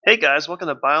Hey guys, welcome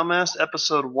to Biomass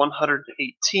episode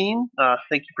 118.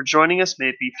 Thank you for joining us,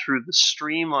 maybe through the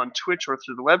stream on Twitch or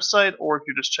through the website, or if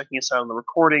you're just checking us out on the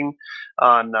recording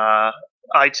on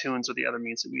iTunes or the other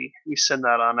means that we send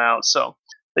that on out. So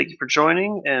thank you for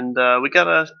joining, and we got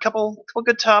a couple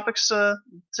good topics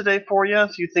today for you. A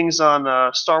few things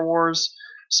on Star Wars.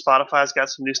 Spotify's got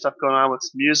some new stuff going on with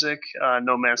music.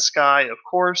 No Man's Sky, of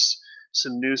course.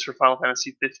 Some news for Final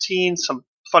Fantasy 15. Some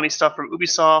funny stuff from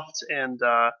Ubisoft, and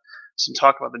some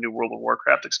talk about the new World of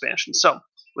Warcraft expansion. So,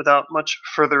 without much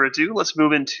further ado, let's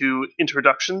move into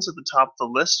introductions at the top of the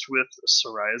list with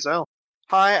Soraya Zell.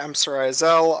 Hi, I'm Soraya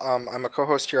Zell. I'm a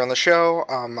co-host here on the show.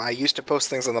 I used to post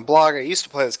things on the blog. I used to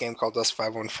play this game called Dust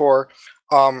 514.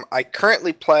 I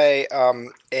currently play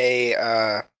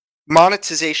a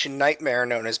monetization nightmare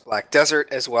known as Black Desert,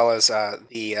 as well as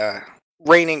the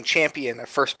reigning champion of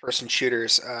first-person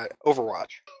shooters,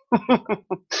 Overwatch.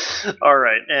 All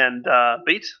right, and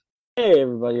Bait? Hey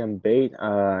everybody, I'm Bait.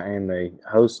 I am a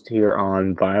host here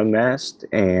on Biomass,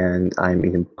 and I'm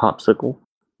eating Popsicle.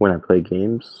 When I play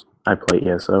games, I play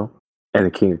ESO. And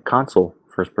the king of console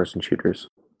first-person shooters,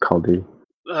 Call of Duty.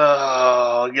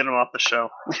 Get him off the show.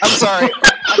 I'm sorry.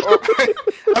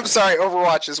 I'm sorry,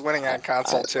 Overwatch is winning on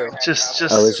console, too. Just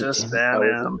bad,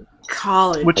 man.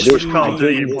 Call it. Which Call of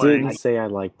Duty you playing? I didn't say I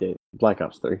liked it. Black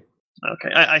Ops 3.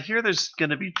 Okay, I hear there's going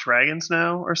to be dragons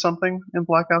now or something in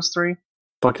Black Ops 3.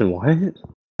 Fucking what?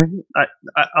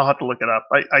 I'll have to look it up.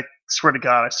 I swear to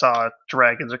God, I saw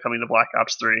dragons are coming to Black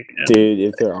Ops 3. Dude,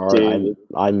 if there are,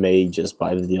 I may just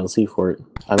buy the DLC for it.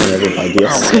 I don't ever buy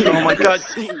DLC. Oh my God.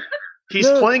 He's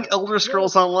playing Elder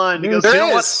Scrolls Online. He goes, you know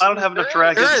what? I don't have enough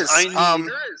dragons.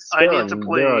 I need to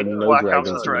play Black Ops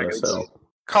with dragons.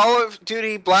 Call of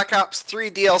Duty Black Ops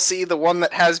 3 DLC, the one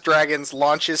that has dragons,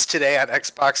 launches today on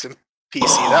Xbox and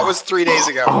PC. That was 3 days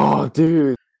ago. Oh,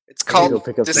 dude. It's called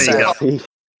Descent.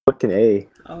 Fucking A.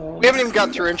 Oh. We haven't even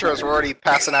gotten through intros. We're already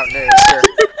passing out news here.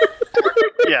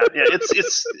 Yeah.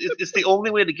 It's the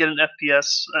only way to get an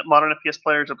FPS, modern FPS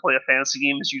player to play a fantasy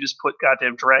game is you just put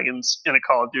goddamn dragons in a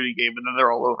Call of Duty game and then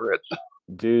they're all over it.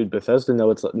 Dude, Bethesda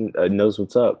knows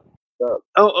what's up.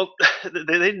 Oh,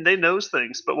 they knows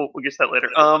things, but we'll get to that later.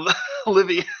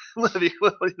 Livy, what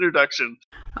introduction?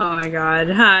 Oh my God.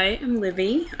 Hi, I'm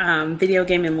Livy, video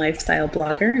game and lifestyle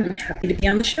blogger, and I'm happy to be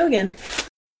on the show again.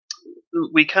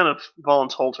 We kind of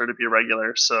voluntold her to be a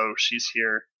regular, so she's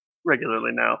here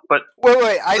regularly now. But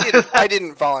wait, I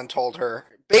didn't voluntold her.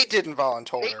 Bait didn't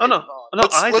voluntold her. Oh no,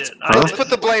 I did. Let's put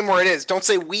the blame where it is. Don't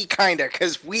say we kinda,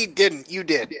 because we didn't. You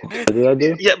did. What did I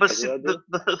do? Yeah, but see,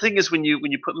 the thing is, when you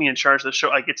put me in charge of the show,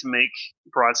 I get to make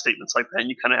broad statements like that, and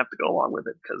you kind of have to go along with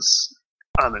it because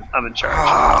I'm in charge.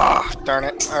 Ah, darn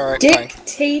it! All right,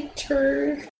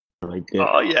 Dictator.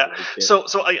 Oh yeah. So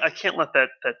I can't let that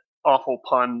awful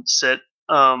pun sit.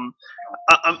 I'm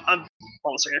hold on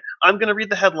a second. I'm gonna read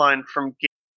the headline from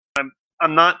Game.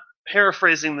 I'm not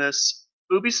paraphrasing this.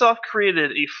 Ubisoft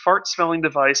created a fart-smelling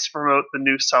device to promote the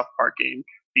new South Park game,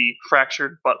 the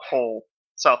Fractured Butthole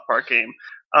South Park game.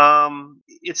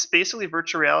 It's basically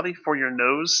virtual reality for your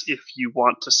nose if you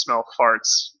want to smell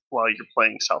farts while you're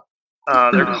playing South.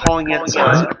 They're calling it.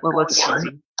 Let's see.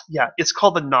 Yeah, it's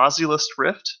called the Nausealist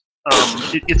Rift.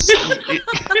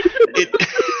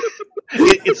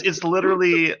 It's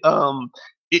literally.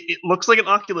 It looks like an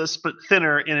Oculus but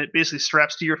thinner, and it basically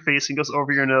straps to your face and goes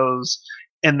over your nose,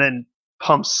 and then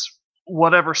pumps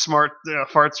whatever smart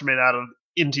farts are made out of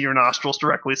into your nostrils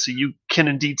directly, so you can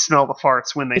indeed smell the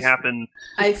farts when they happen.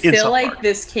 I feel like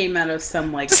this came out of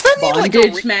some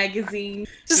bondage magazine.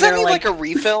 Does that mean like a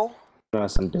refill?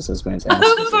 Some businessman's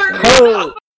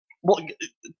Well,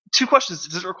 2 questions.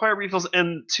 Does it require refills?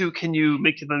 And 2, can you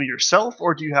make them yourself,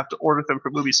 or do you have to order them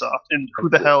from Ubisoft? And who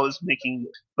the hell is making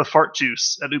the fart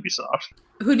juice at Ubisoft?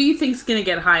 Who do you think's gonna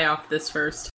get high off this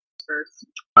first?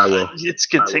 I will. It's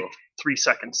gonna take 3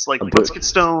 seconds. Like, let's get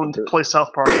stoned, play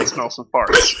South Park, and smell some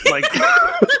farts. Like,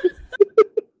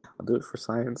 I'll do it for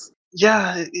science.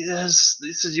 Yeah, it is.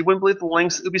 It says you wouldn't believe the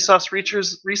lengths Ubisoft's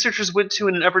researchers went to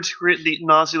in an effort to create the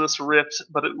Nausealist Rift,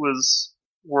 but it was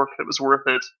worth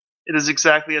it. It is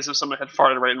exactly as if someone had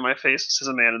farted right in my face, says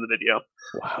a man in the video.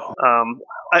 Wow.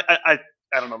 I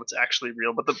don't know if it's actually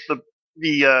real, but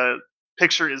the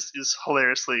picture is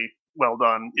hilariously well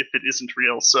done if it isn't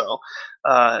real. So,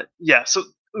 yeah. So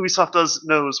Ubisoft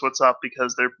knows what's up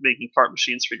because they're making fart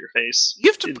machines for your face. You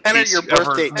have to enter your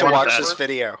birth date to watch this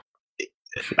video.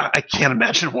 I can't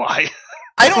imagine why.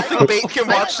 I don't think Bait can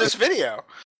watch this video.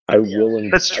 I will in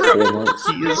That's true. 4 months.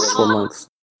 4 months.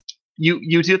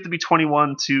 You do have to be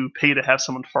 21 to pay to have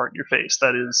someone fart in your face.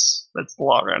 That's the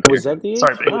law around here. Was that the age?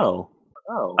 Sorry, Bait. Oh.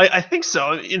 I think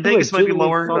so. In Vegas, it might be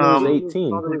lower. Thought it was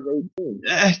 18.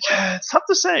 It's tough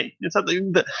to say. It's not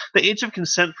the age of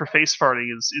consent for face farting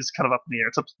is kind of up in the air.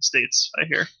 It's up to the states, I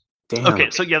hear. Damn. Okay,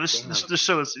 so yeah, this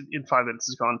show is in 5 minutes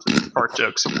has gone to fart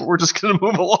jokes, so we're just gonna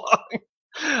move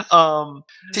along.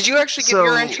 Did you actually give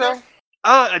your intro?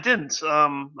 I didn't.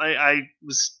 I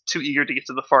was too eager to get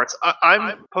to the farts.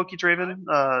 I'm Pokey Draven.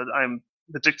 I'm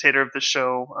the dictator of the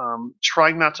show.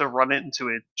 Trying not to run it into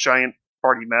a giant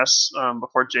party mess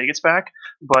before Jay gets back.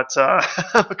 But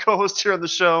I'm a co-host here on the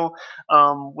show.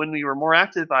 When we were more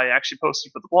active, I actually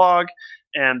posted for the blog,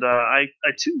 and I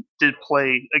too did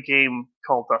play a game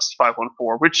called Dust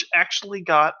 514, which actually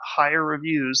got higher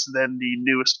reviews than the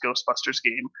newest Ghostbusters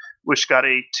game, which got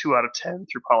a 2 out of 10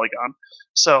 through Polygon.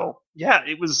 So yeah,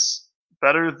 it was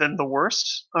better than the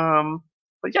worst.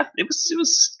 But yeah, it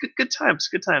was good times.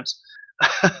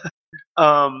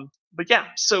 But yeah,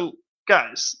 so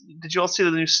guys, did you all see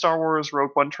the new Star Wars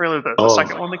Rogue One trailer, the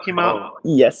second one that came out?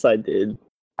 Yes, I did.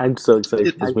 I'm so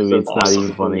excited for this movie. It's not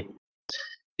even funny.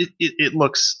 It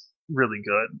looks really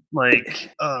good. Like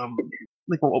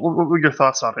what were your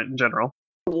thoughts on it in general?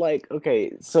 Like,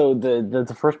 okay, so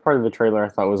the first part of the trailer I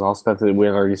thought was all stuff that we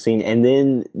had already seen, and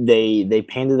then they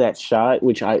panned to that shot,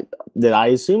 which I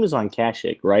assume is on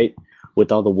Kashyyyk, right,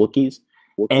 with all the Wookiees.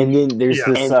 And then there's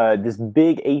this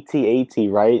big AT-AT,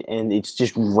 right? And it's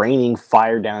just raining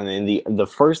fire down. And the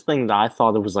first thing that I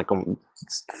thought it was like a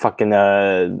fucking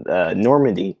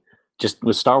Normandy, just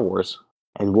with Star Wars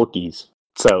and Wookiees.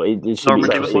 So it should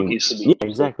Normandy be with interesting. Wookiees. Yeah,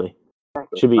 exactly.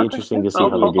 Should be interesting to see how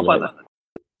they do that.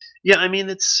 Yeah, I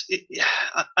mean,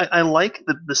 I like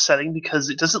the setting because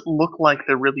it doesn't look like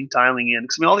they're really dialing in.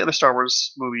 Because I mean, all the other Star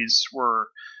Wars movies were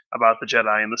about the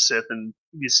Jedi and the Sith and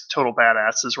these total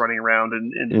badasses running around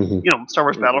and you know, Star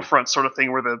Wars Battlefront sort of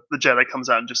thing where the Jedi comes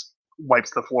out and just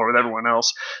wipes the floor with everyone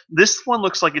else. This one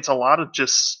looks like it's a lot of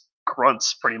just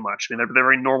grunts, pretty much. I mean, they're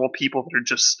very normal people that are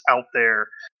just out there,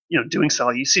 you know, doing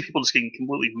stuff. You see people just getting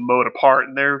completely mowed apart,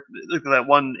 and that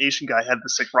one Asian guy had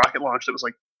this like rocket launch that was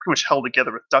like pretty much held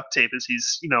together with duct tape as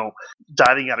he's, you know,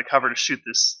 diving out of cover to shoot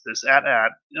this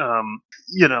AT-AT.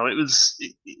 You know,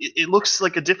 it looks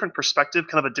like a different perspective,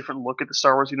 kind of a different look at the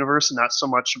Star Wars universe, and not so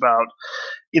much about,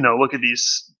 you know, look at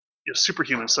these, you know,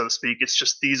 superhumans, so to speak. It's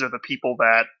just these are the people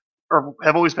that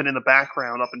have always been in the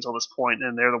background up until this point,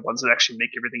 and they're the ones that actually make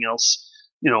everything else,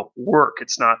 you know, work.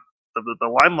 It's not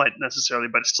the limelight necessarily,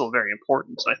 but it's still very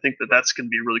important. And I think that's going to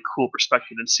be a really cool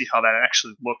perspective and see how that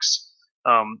actually looks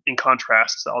in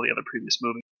contrast to all the other previous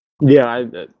movies.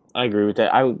 Yeah, I agree with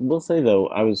that. I will say though,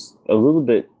 I was a little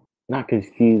bit not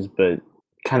confused, but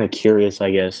kind of curious,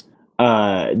 I guess.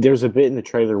 There's a bit in the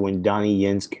trailer when Donnie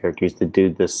Yen's character is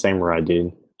the samurai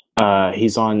dude.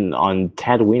 He's on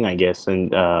Tatooine, I guess,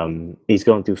 and he's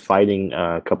going through fighting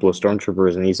a couple of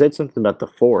stormtroopers, and he said something about the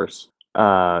Force.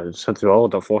 Something,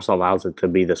 the Force allows it to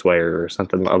be this way, or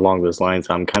something along those lines.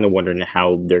 I'm kind of wondering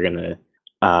how they're gonna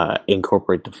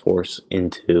incorporate the Force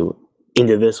into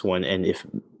this one, and if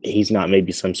he's not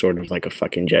maybe some sort of like a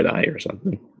fucking Jedi or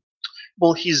something.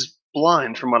 Well, he's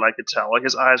blind from what I could tell. Like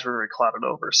his eyes were very clouded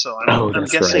over, so I'm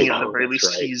guessing at the very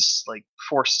least he's like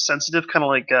Force sensitive, kind of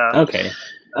like Okay.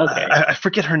 I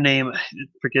forget her name.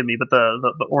 Forgive me, but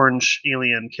the orange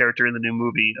alien character in the new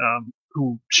movie,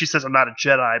 who she says I'm not a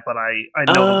Jedi, but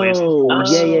I know the ways of the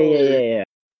Force. Yeah.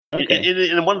 Okay.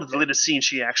 In one of the deleted scenes,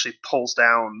 she actually pulls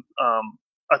down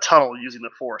a tunnel using the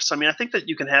Force. So, I mean, I think that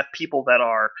you can have people that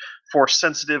are Force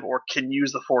sensitive or can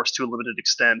use the Force to a limited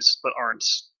extent, but aren't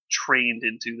trained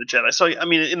into the Jedi. So, I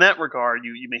mean, in that regard,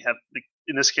 you may have, like,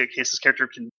 in this case, this character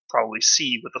can probably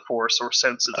see with the Force or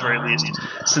sense at the very least,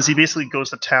 since he basically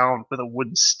goes to town with a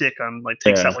wooden stick on, like,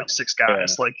 takes out like 6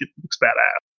 guys. Like, it looks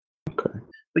badass. Okay.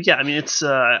 But yeah, I mean, it's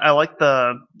I like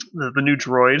the new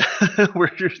droid where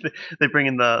they bring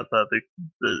in the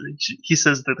he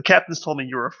says that the captain's told me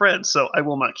you're a friend, so I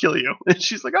will not kill you. And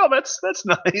she's like, oh, that's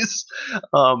nice.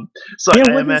 So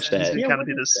I imagine he's gonna kind of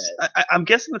be this. I'm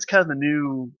guessing it's kind of the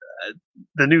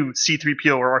new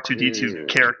C-3PO or R2-D2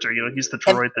 character. You know, he's the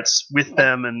droid that's with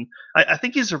them, and I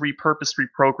think he's a repurposed,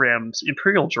 reprogrammed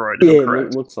Imperial droid. Yeah,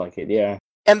 it looks like it. Yeah.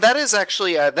 And that is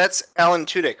actually that's Alan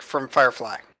Tudyk from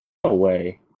Firefly. No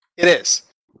way. It is.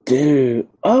 Dude.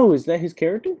 Oh, is that his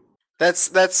character? That's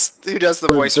who does the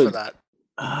voice for that.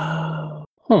 Oh.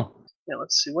 Huh. Yeah,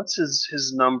 let's see. What's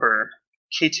his number?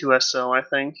 K2SO, I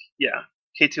think. Yeah.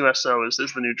 K2SO is the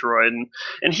new droid,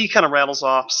 and he kind of rattles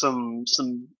off some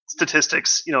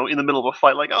statistics, you know, in the middle of a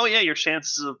fight, like, oh yeah, your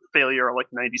chances of failure are like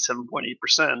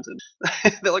 97.8%, and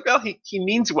they're like, oh, he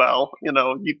means well, you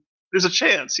know, there's a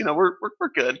chance, you know, we're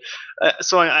good.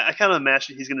 So I kind of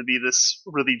imagine he's going to be this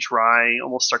really dry,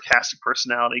 almost sarcastic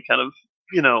personality, kind of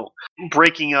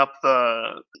breaking up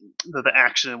the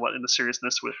action and the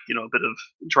seriousness with a bit of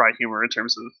dry humor in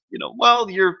terms of well,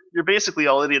 you're basically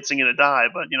all idiots and gonna die,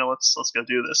 but let's go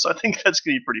do this. So I think that's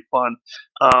gonna be pretty fun.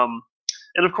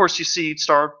 And of course, you see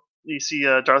Darth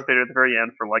Vader at the very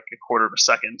end for like a quarter of a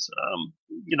second.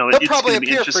 He'll it's probably going to be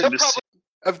appear interesting to see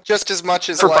of just as much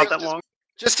as for like about that long.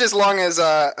 just as long as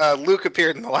Luke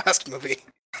appeared in the last movie.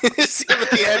 See him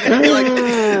at the end and be like,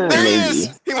 there he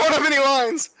is! He won't have any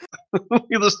lines!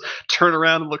 You just turn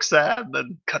around and look sad and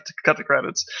then cut the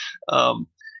credits. I'm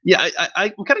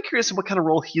kind of curious what kind of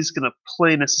role he's going to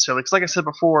play necessarily. Because like I said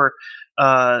before,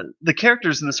 the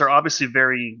characters in this are obviously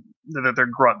they're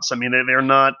grunts. I mean, they're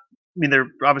not. I mean, they're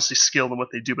obviously skilled in what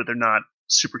they do, but they're not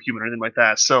superhuman or anything like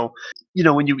that. So,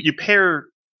 when you pair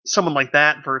someone like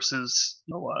that versus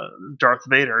Darth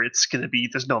Vader, it's going to be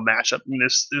there's no matchup. I mean,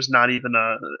 there's not even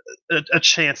a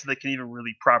chance that they can even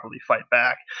really properly fight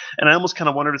back. And I almost kind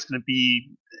of wonder if it's going to be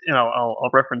I'll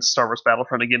reference Star Wars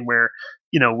Battlefront again, where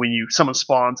when someone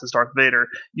spawns as Darth Vader,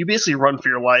 you basically run for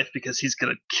your life because he's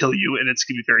going to kill you, and it's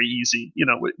going to be very easy.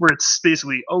 Where it's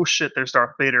basically, oh shit, there's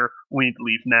Darth Vader, we need to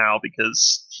leave now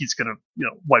because he's going to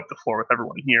wipe the floor with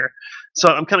everyone here. So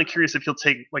I'm kind of curious if he'll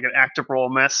take like an active role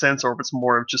in that sense, or if it's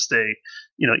more of just a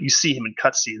you see him in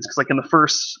cutscenes, because like in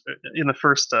the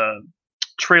first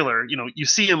trailer, you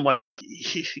see him like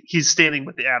he's standing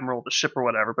with the admiral of the ship or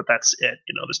whatever, but that's it.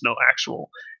 There's no actual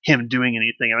him doing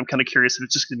anything. And I'm kind of curious if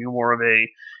it's just going to be more of a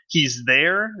he's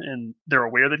there and they're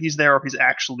aware that he's there, or if he's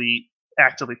actually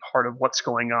actively part of what's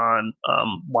going on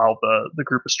while the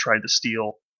group is trying to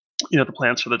steal the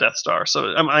plans for the Death Star.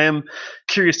 So I am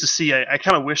curious to see. I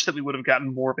kind of wish that we would have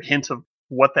gotten more of a hint of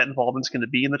what that involvement's going to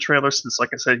be in the trailer, since like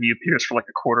I said, he appears for like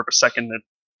a quarter of a second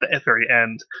at the very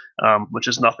end, which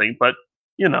is nothing. But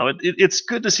it's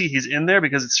good to see he's in there,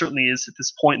 because it certainly is at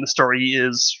this point in the story he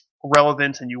is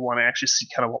relevant, and you want to actually see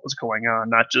kind of what was going on,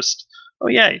 not just oh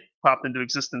yeah, he popped into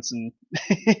existence in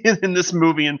in this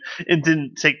movie and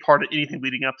didn't take part in anything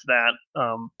leading up to that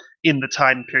in the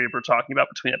time period we're talking about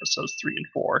between episodes 3 and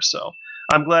 4. So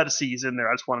I'm glad to see he's in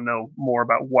there. I just want to know more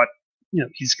about what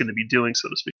he's going to be doing, so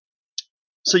to speak.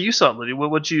 So you saw it, Lydia. What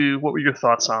were your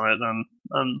thoughts on it,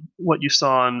 on what you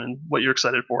saw and what you're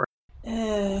excited for?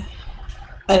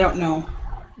 I don't know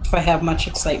if I have much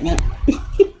excitement.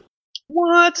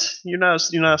 What? You're not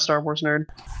a Star Wars nerd?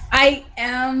 I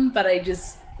am, but I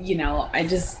just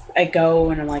I go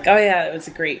and I'm like, oh yeah, it was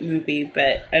a great movie,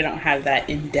 but I don't have that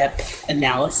in-depth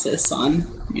analysis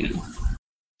on.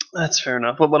 That's fair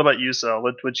enough. What about you, Zell?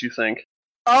 What'd you think?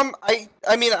 I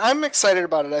mean, I'm excited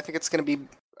about it. I think it's going to be.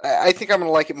 I think I'm going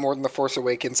to like it more than The Force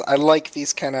Awakens. I like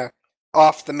these kind of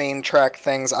off the main track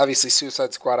things. Obviously,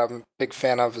 Suicide Squad I'm a big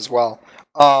fan of as well.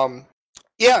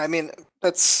 Yeah, I mean,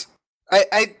 that's...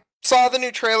 I saw the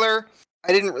new trailer.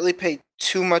 I didn't really pay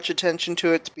too much attention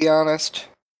to it, to be honest.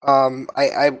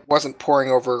 I wasn't poring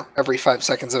over every 5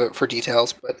 seconds of it for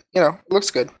details, but, it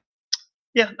looks good.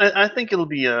 Yeah, I think it'll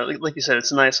be, like you said,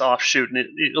 it's a nice offshoot, and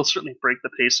it'll certainly break the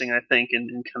pacing, I think, and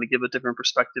kind of give a different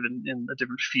perspective and a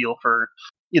different feel for,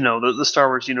 the Star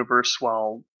Wars universe,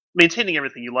 while maintaining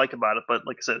everything you like about it. But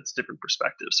like I said, it's different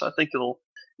perspectives, so I think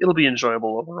it'll be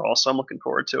enjoyable overall. So I'm looking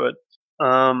forward to it.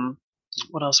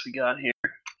 What else we got here?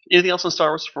 Anything else on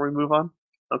Star Wars before we move on?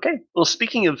 Okay. Well,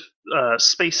 speaking of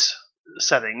space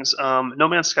settings, No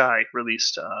Man's Sky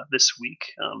released this week,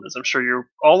 as I'm sure you're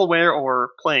all aware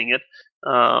or playing it.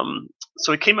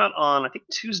 So it came out on, I think,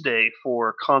 Tuesday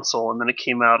for console, and then it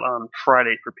came out on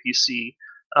Friday for PC.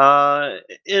 And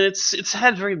it's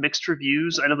had very mixed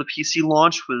reviews. I know the PC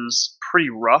launch was pretty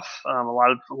rough, a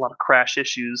lot of crash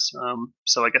issues.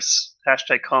 So I guess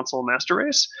hashtag console master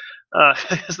race.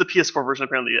 Because the PS4 version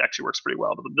apparently actually works pretty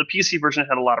well, but the PC version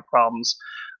had a lot of problems.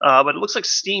 But it looks like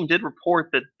Steam did report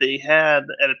that they had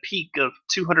at a peak of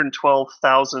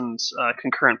 212,000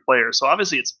 concurrent players. So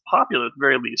obviously it's popular at the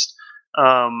very least.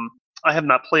 I have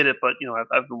not played it, but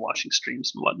I've been watching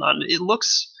streams and whatnot. And it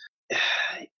looks,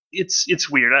 it's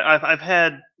weird. I've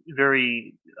had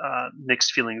very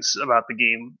mixed feelings about the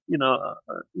game.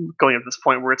 Going up to this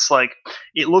point where it's like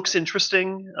it looks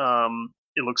interesting.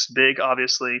 It looks big,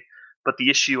 obviously. But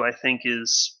the issue, I think,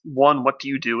 is, one, what do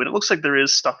you do? And it looks like there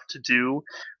is stuff to do,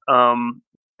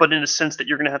 but in a sense that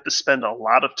you're going to have to spend a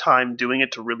lot of time doing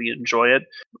it to really enjoy it.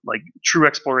 Like true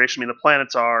exploration, I mean, the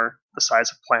planets are the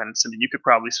size of planets. I mean, you could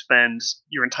probably spend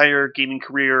your entire gaming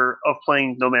career of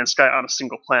playing No Man's Sky on a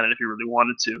single planet if you really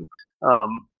wanted to.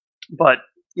 But,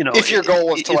 if your goal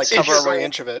was to cover every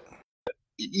inch of it.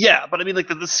 Yeah, but I mean, like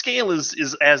the scale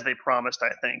is as they promised,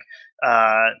 I think.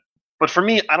 But for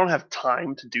me, I don't have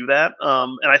time to do that.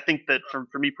 And I think that for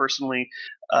me personally,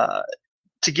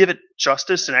 to give it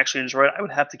justice and actually enjoy it, I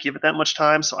would have to give it that much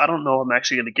time. So I don't know if I'm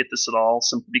actually going to get this at all,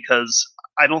 simply because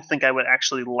I don't think I would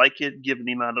actually like it given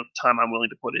the amount of time I'm willing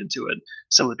to put into it,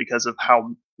 simply because of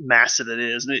how massive it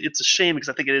is. And it's a shame because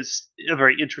I think it is a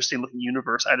very interesting looking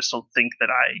universe. I just don't think that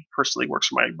I personally works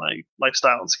for my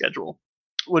lifestyle and schedule.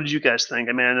 What did you guys think?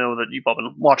 I mean, I know that you've all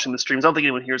been watching the streams. I don't think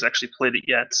anyone here has actually played it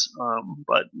yet,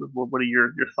 but what are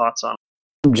your thoughts on it?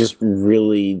 I'm just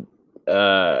really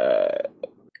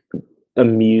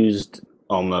amused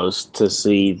almost to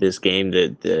see this game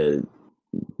that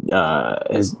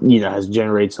has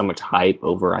generated so much hype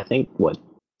over, I think,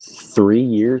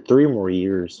 3 or more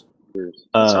years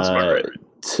Sounds about right.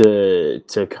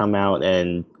 to come out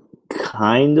and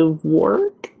kind of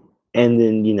work, and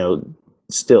then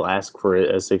still ask for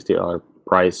a $60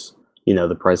 price,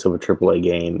 the price of a AAA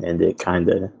game, and it kind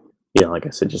of, like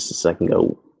I said just a second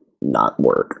ago, not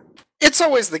work. It's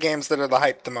always the games that are the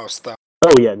hype the most, though.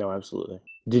 Oh yeah, no, absolutely.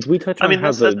 Did we touch on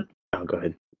how the? Oh, go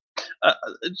ahead.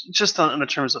 Just on the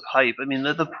terms of hype, I mean,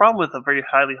 the problem with a very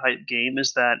highly hyped game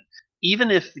is that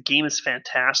even if the game is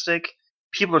fantastic,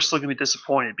 people are still going to be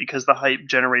disappointed because the hype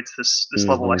generates this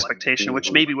level of expectation,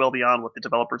 which may be well beyond what the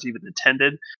developers even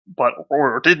intended,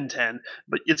 or did intend.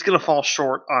 But it's going to fall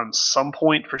short on some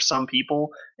point for some people,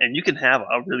 and you can have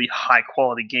a really high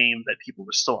quality game that people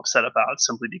are still upset about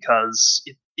simply because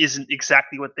it isn't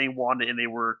exactly what they wanted, and they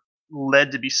were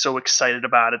led to be so excited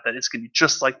about it that it's going to be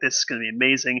just like this. It's going to be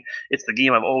amazing. It's the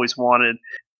game I've always wanted.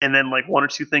 And then like one or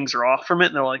two things are off from it,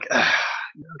 and they're like,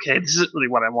 okay, this isn't really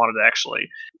what I wanted actually.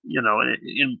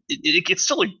 And it's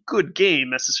still a good game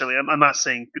necessarily. I'm not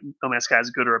saying No Man's Sky is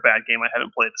a good or a bad game. I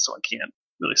haven't played it, so I can't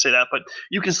really say that. But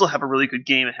you can still have a really good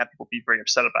game and have people be very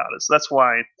upset about it. So that's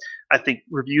why I think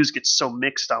reviews get so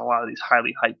mixed on a lot of these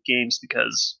highly hyped games,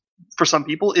 because for some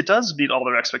people it does meet all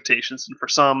their expectations, and for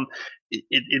some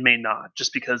it may not,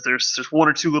 just because there's one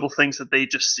or two little things that they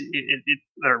just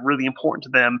that are really important to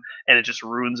them, and it just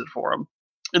ruins it for them.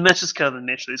 And that's just kind of the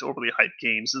nature of these overly hyped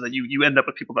games, is that you end up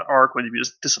with people that are going to be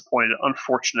just disappointed,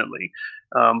 unfortunately.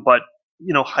 But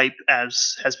hype,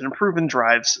 as has been proven,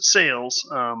 drives sales.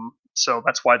 So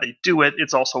that's why they do it.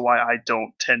 It's also why I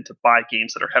don't tend to buy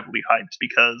games that are heavily hyped,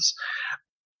 because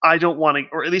I don't want to,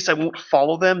 or at least I won't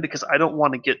follow them, because I don't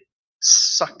want to get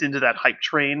sucked into that hype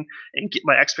train and get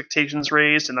my expectations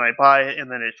raised, and then I buy it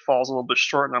and then it falls a little bit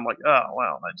short, and I'm like, oh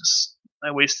well,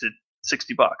 I wasted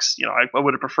 $60. I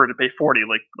would have preferred to pay 40,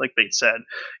 like Bait said.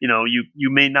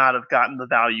 You may not have gotten the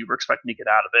value you were expecting to get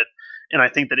out of it. And I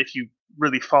think that if you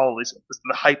really follow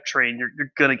the hype train,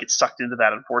 you're gonna get sucked into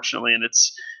that, unfortunately. And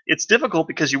it's difficult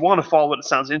because you want to follow it. It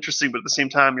sounds interesting, but at the same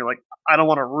time, you're like, I don't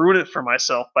want to ruin it for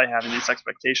myself by having these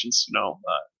expectations,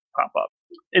 pop up.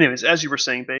 Anyways, as you were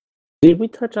saying, Bait. Did we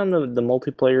touch on the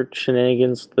multiplayer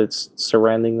shenanigans that's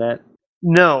surrounding that?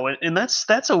 No, and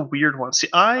that's a weird one. See,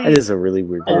 it is a really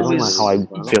weird one. I don't know how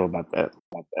I feel about that.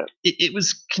 It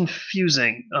was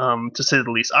confusing, to say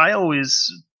the least. I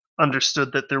always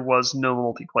understood that there was no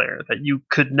multiplayer, that you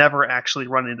could never actually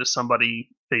run into somebody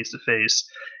face to face,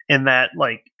 and that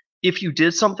if you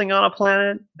did something on a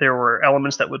planet, there were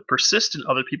elements that would persist, and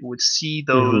other people would see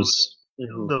those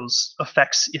those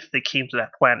effects if they came to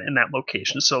that planet in that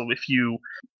location. So if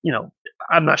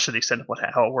I'm not sure the extent of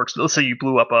how it works, but let's say you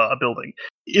blew up a building.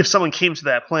 If someone came to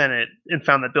that planet and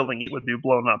found that building, it would be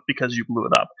blown up because you blew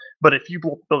it up. But if you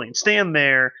blew up the building and stand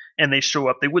there and they show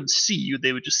up, they wouldn't see you.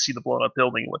 They would just see the blown up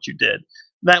building and what you did.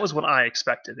 That was what I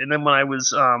expected. And then when I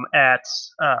was at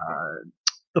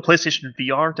the PlayStation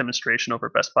VR demonstration over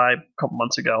at Best Buy a couple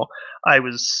months ago, I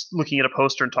was looking at a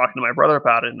poster and talking to my brother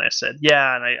about it, and I said,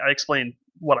 yeah, and I explained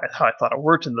how I thought it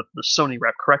worked, and the Sony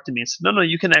rep corrected me and said, no,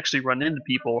 you can actually run into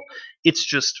people. It's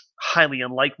just highly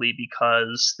unlikely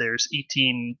because there's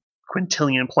 18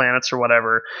 quintillion planets or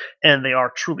whatever, and they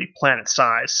are truly planet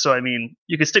size. So, I mean,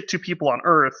 you can stick two people on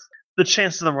Earth, the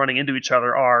chances of them running into each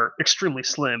other are extremely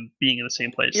slim being in the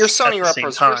same place. Your Sony rep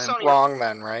was wrong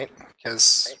then, right?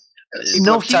 Because...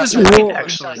 No, he was right,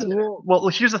 actually. Well,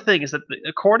 here's the thing, is that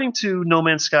according to No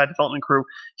Man's Sky development crew,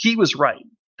 he was right.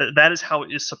 That is how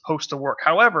it is supposed to work.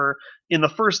 However, in the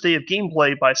first day of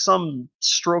gameplay, by some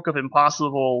stroke of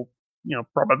impossible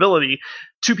probability,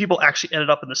 two people actually ended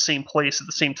up in the same place at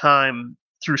the same time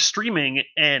through streaming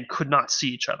and could not see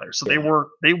each other. So they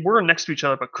were next to each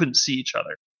other but couldn't see each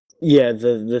other. Yeah,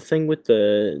 the thing with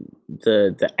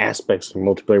the aspects of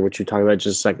multiplayer, which you talked about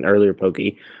just a second earlier,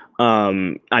 Pokey,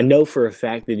 I know for a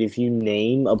fact that if you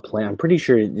name a planet, I'm pretty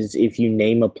sure if you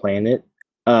name a planet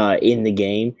in the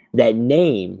game, that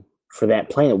name for that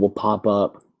planet will pop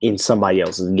up in somebody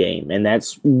else's game, and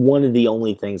that's one of the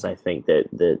only things I think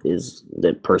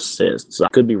that persists. I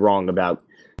could be wrong about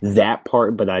that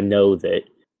part, but I know that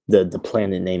the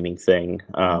planet naming thing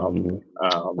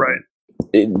Right.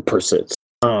 it persists.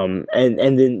 And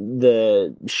then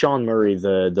the Sean Murray,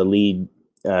 the lead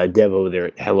dev over there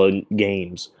at Hello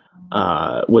Games,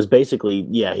 was basically,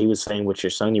 yeah, he was saying what your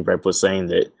Sony rep was saying,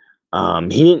 that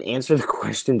he didn't answer the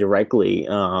question directly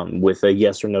with a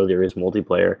yes or no. There is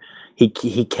multiplayer.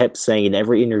 He kept saying in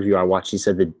every interview I watched, he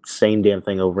said the same damn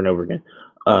thing over and over again.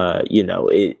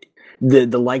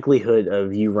 The likelihood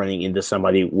of you running into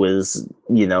somebody was,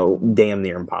 damn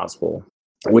near impossible,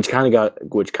 which kind of got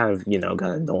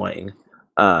annoying.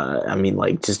 I mean,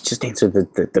 like, just answer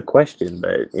the question,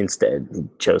 but instead he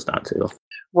chose not to.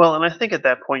 Well, and I think at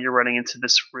that point you're running into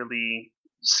this really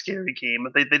scary game.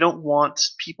 They don't want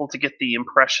people to get the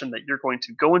impression that you're going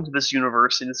to go into this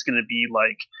universe and it's going to be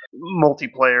like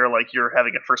multiplayer, like you're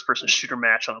having a first-person shooter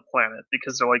match on a planet,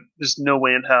 because they're like, there's no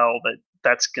way in hell that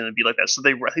that's going to be like that. So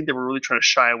I think they were really trying to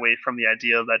shy away from the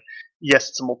idea that yes,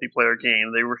 it's a multiplayer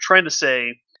game. They were trying to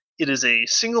say it is a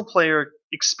single player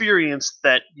experience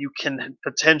that you can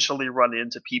potentially run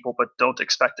into people, but don't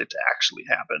expect it to actually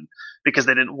happen, because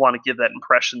they didn't want to give that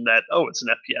impression that, oh, it's an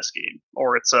FPS game,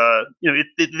 or it's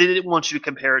they didn't want you to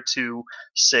compare it to,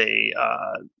 say,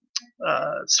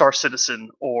 Star Citizen,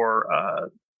 or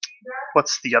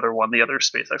what's the other one, the other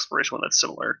space exploration one that's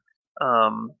similar,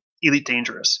 Elite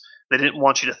Dangerous. They didn't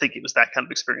want you to think it was that kind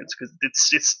of experience, because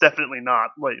it's definitely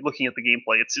not. Like, looking at the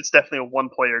gameplay, it's definitely a one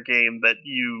player game that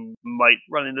you might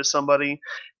run into somebody.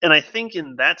 And I think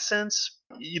in that sense,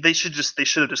 they should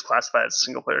have just classified it as a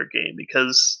single player game,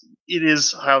 because it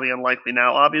is highly unlikely.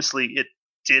 Now, obviously, it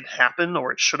did happen,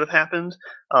 or it should have happened.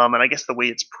 And I guess the way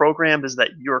it's programmed is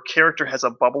that your character has a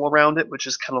bubble around it, which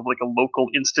is kind of like a local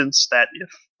instance that if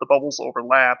the bubbles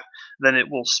overlap, then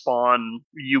it will spawn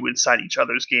you inside each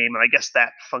other's game. And I guess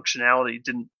that functionality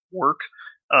didn't work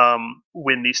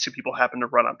when these two people happen to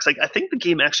run up. Because I think the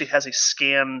game actually has a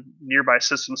scan nearby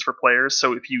systems for players.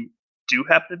 So if you do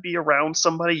happen to be around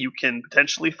somebody, you can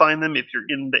potentially find them if you're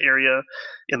in the area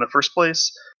in the first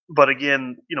place. But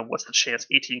again, what's the chance?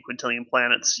 18 quintillion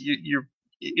planets.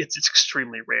 It's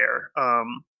extremely rare.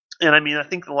 And I mean, I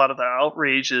think a lot of the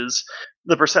outrage is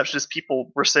the perception is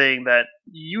people were saying that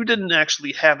you didn't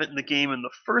actually have it in the game in the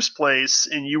first place,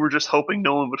 and you were just hoping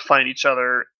no one would find each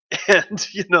other, and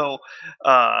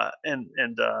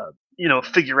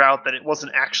figure out that it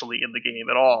wasn't actually in the game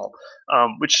at all.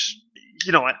 Which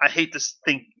I hate to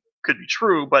think could be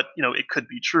true, but it could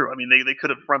be true. I mean, they could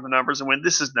have run the numbers and went,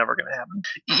 this is never going to happen.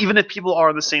 Even if people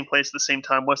are in the same place at the same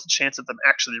time, what's the chance of them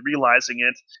actually realizing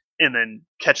it and then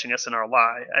catching us in our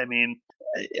lie? I mean,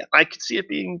 I could see it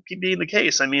being the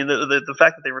case. I mean, the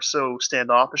fact that they were so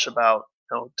standoffish about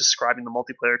describing the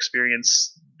multiplayer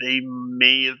experience, they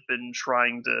may have been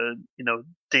trying to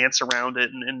dance around it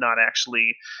and not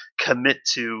actually commit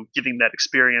to giving that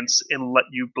experience and let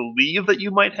you believe that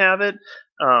you might have it.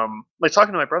 Like,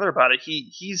 talking to my brother about it,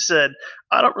 he said,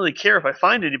 I don't really care if I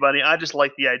find anybody, I just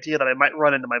like the idea that I might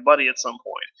run into my buddy at some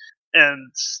point.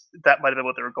 And that might have been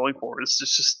what they were going for, is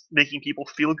just making people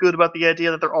feel good about the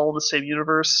idea that they're all in the same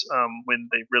universe, when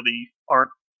they really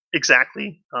aren't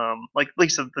exactly. Like you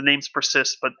said, the names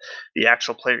persist, but the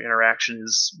actual player interaction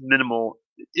is minimal,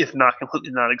 if not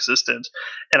completely non-existent.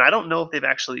 And I don't know if they've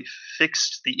actually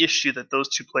fixed the issue that those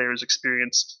two players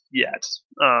experienced yet,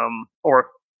 or if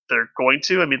they're going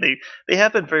to. I mean, they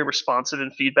have been very responsive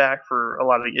in feedback for a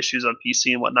lot of the issues on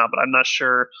PC and whatnot, but I'm not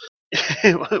sure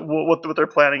what they're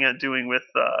planning on doing with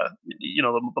the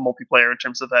multiplayer in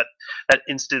terms of that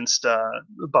instanced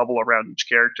bubble around each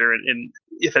character, and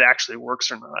if it actually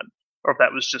works or not, or if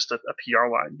that was just a PR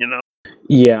line.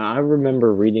 Yeah, I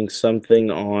remember reading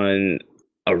something on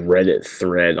a Reddit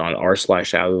thread on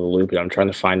r/out of the loop, and I'm trying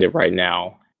to find it right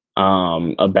now.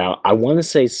 About, I want to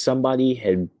say somebody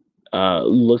had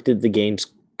looked at the game's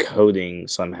coding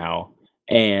somehow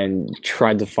and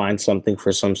tried to find something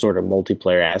for some sort of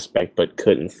multiplayer aspect, but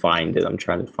couldn't find it. I'm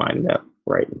trying to find that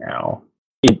right now.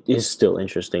 It is still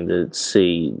interesting to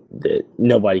see that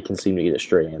nobody can seem to get a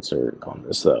straight answer on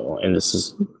this, though, and this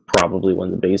is probably one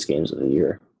of the biggest games of the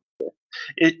year.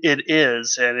 It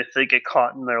is, and if they get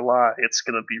caught in their lie, it's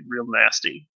going to be real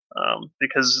nasty.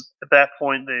 Because at that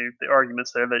point, the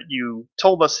argument's there that you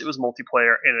told us it was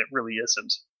multiplayer, and it really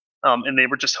isn't. And they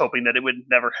were just hoping that it would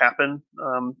never happen,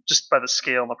 just by the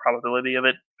scale and the probability of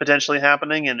it potentially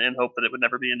happening, and hope that it would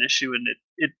never be an issue. And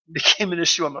it became an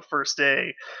issue on the first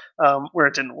day, where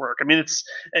it didn't work. I mean,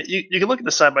 you can look at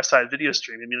the side by side video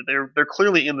stream. I mean, they're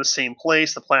clearly in the same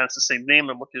place. The planet's the same name.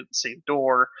 They're looking at the same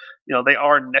door. They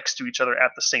are next to each other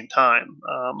at the same time.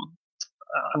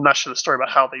 I'm not sure the story about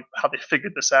how they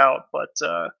figured this out, but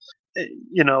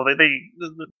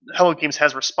Hello Games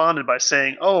has responded by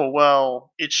saying, "Oh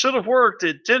well, it should have worked.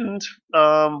 It didn't.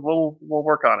 We'll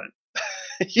work on it."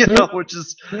 Which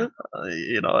is,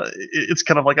 it's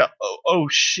kind of like oh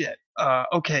shit.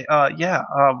 Okay, yeah,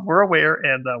 we're aware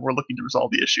and we're looking to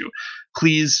resolve the issue.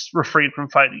 Please refrain from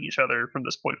fighting each other from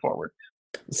this point forward.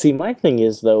 See, my thing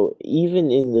is, though,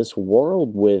 even in this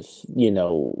world with,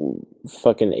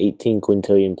 fucking 18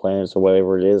 quintillion planets or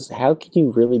whatever it is, how can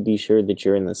you really be sure that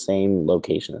you're in the same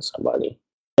location as somebody?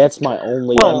 That's my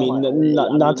only,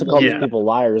 not to call these people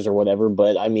liars or whatever,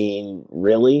 but,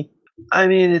 really?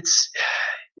 The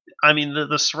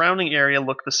surrounding area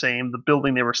looked the same. The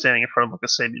building they were standing in front of looked the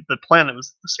same. The planet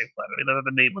was the same planet.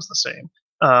 The name was the same.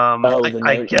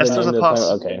 I guess there's a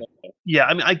possibility. Okay.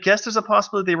 Yeah, I guess there's a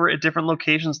possibility they were at different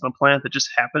locations on the planet that just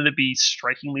happened to be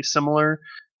strikingly similar.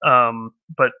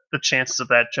 But the chances of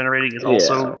that generating is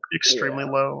also extremely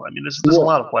low. There's a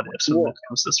lot of what ifs when it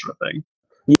comes to this sort of thing.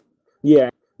 Yeah.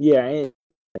 And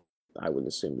I would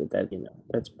assume that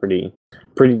that's pretty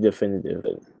definitive.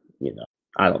 And,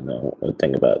 I don't know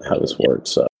anything about how this works.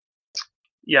 So.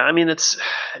 Yeah,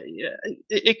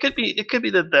 it could be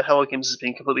that Hello Games is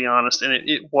being completely honest, and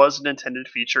it was an intended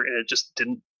feature, and it just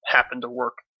didn't happen to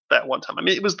work that one time.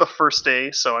 It was the first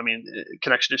day, so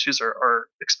connection issues are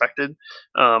expected.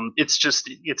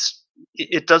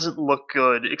 It doesn't look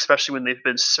good, especially when they've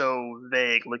been so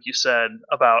vague, like you said,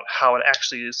 about how it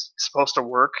actually is supposed to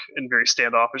work, and very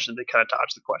standoffish, and they kind of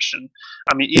dodge the question.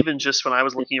 Even just when I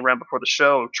was looking around before the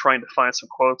show, trying to find some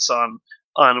quotes on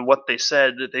what they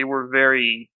said, that they were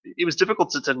it was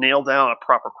difficult to nail down a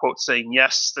proper quote saying,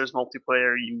 yes, there's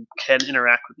multiplayer, you can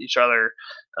interact with each other.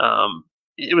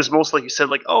 It was most like you said,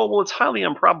 like, oh, well, it's highly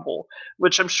improbable,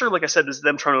 which I'm sure, like I said, is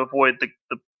them trying to avoid the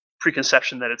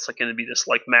preconception that it's like going to be this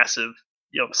like massive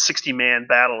 60-man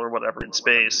battle or whatever in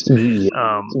space.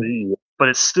 But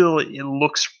it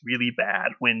looks really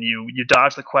bad when you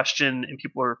dodge the question and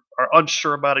people are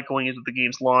unsure about it going into the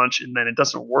game's launch, and then it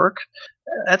doesn't work.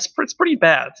 It's pretty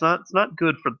bad. It's not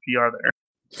good for the PR there.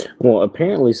 Well,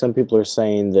 apparently some people are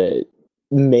saying that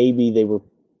maybe they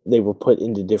were put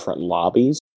into different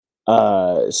lobbies.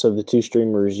 So the two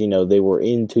streamers, they were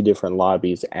in two different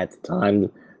lobbies at the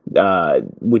time,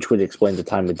 which would explain the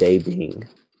time of day being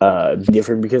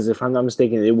different. Because if I'm not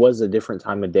mistaken, it was a different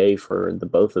time of day for the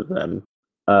both of them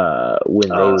when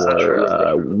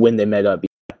they met up.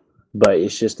 But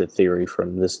it's just a theory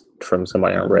from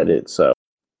somebody on Reddit. So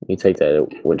you take that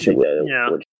what you will.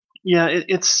 Yeah.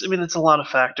 It's a lot of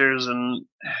factors, and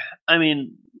I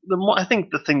think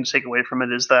the thing to take away from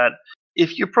it is that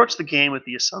if you approach the game with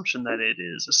the assumption that it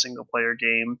is a single player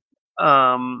game,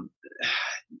 I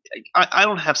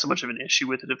don't have so much of an issue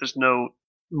with it if there's no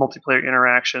multiplayer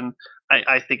interaction.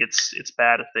 I think it's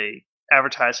bad if they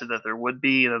advertised it that there would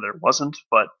be and that there wasn't,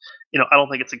 but I don't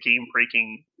think it's a game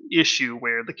breaking issue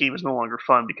where the game is no longer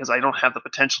fun because I don't have the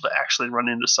potential to actually run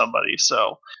into somebody.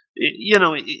 So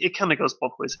it kind of goes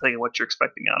both ways depending on what you're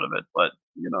expecting out of it. But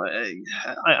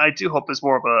I do hope there's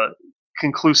more of a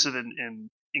conclusive and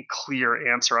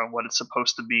clear answer on what it's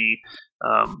supposed to be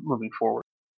moving forward.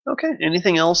 Okay,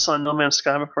 anything else on No Man's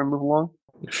Sky before we move along?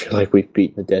 I feel like we've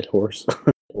beaten a dead horse.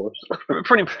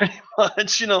 pretty much.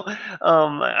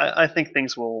 I think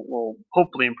things will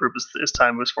hopefully improve as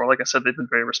time moves forward. Like I said, they've been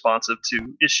very responsive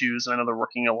to issues. I know they're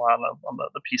working a lot on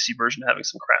the PC version, having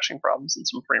some crashing problems and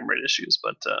some frame rate issues.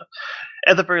 But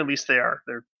at the very least, they're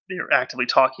actively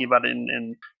talking about it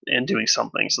and doing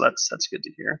something. So that's good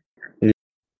to hear.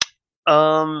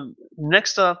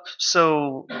 Next up,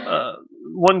 so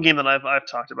one game that I've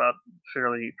talked about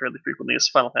fairly frequently is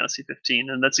Final Fantasy 15,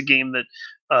 and that's a game that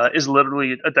is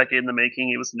literally a decade in the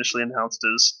making. It was initially announced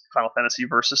as Final Fantasy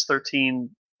Versus 13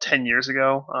 10 years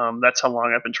ago. That's how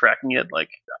long I've been tracking it. Like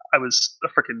I was a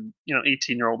freaking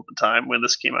 18-year-old at the time when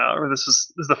this came out, or this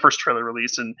is the first trailer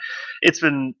released, and it's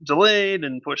been delayed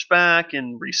and pushed back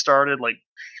and restarted like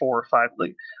 4 or 5.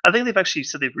 Like I think they've actually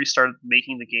said they've restarted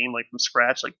making the game like from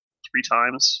scratch like 3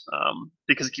 times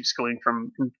because it keeps going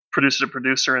from producer to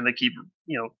producer, and they keep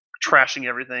trashing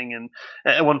everything. And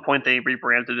at one point they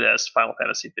rebranded it as Final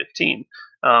Fantasy 15,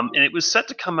 and it was set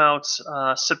to come out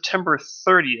September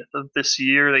 30th of this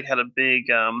year. They had a big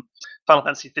Final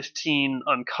Fantasy 15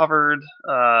 Uncovered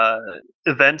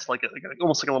event, like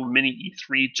almost like a little mini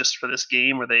E3 just for this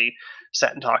game, where they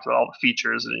sat and talked about all the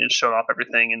features and showed off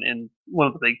everything. And one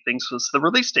of the big things was the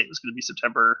release date was going to be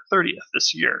September 30th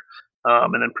this year.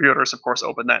 And then pre-orders, of course,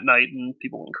 opened that night, and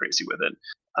people went crazy with it.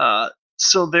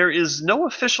 So there is no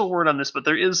official word on this, but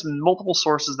there is multiple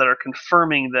sources that are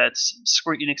confirming that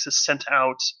Square Enix has sent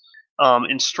out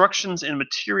instructions and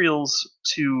materials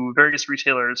to various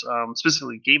retailers,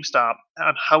 specifically GameStop,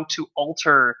 on how to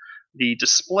alter the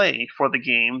display for the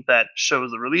game that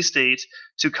shows the release date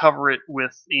to cover it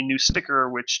with a new sticker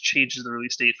which changes the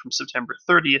release date from September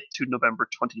 30th to November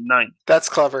 29th. That's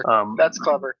clever. That's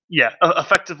clever. Yeah,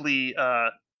 effectively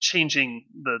changing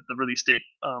the release date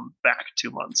back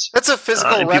 2 months. That's a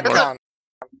physical retcon.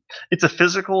 It's a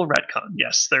physical retcon.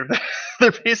 Yes, they're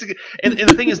basically, and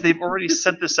the thing is, they've already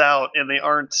sent this out, and they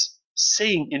aren't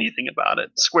saying anything about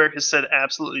it. Square has said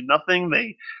absolutely nothing.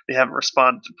 They haven't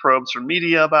responded to probes from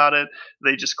media about it.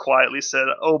 They just quietly said,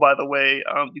 "Oh, by the way,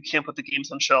 you can't put the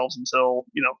games on shelves until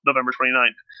November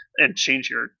 29th, and change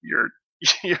your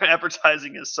your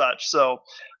advertising as such." So.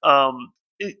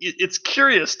 It's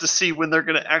curious to see when they're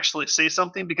going to actually say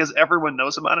something, because everyone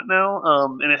knows about it now,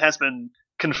 and it has been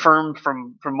confirmed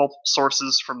from multiple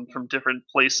sources from different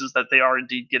places that they are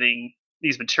indeed getting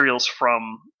these materials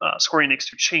from Square Enix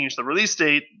to change the release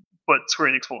date, but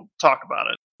Square Enix won't talk about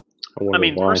it. I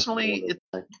mean, personally,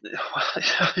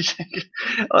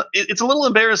 it's a little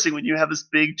embarrassing when you have this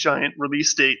big giant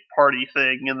release date party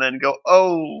thing and then go,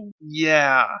 "Oh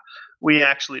yeah, we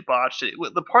actually botched it."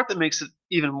 The part that makes it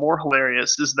even more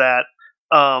hilarious is that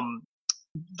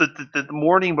the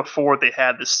morning before they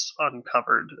had this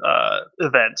uncovered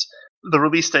event, the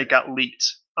release date got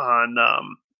leaked on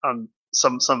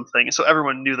something, so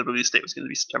everyone knew the release date was going to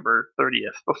be September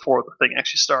 30th before the thing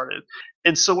actually started.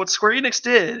 And so what Square Enix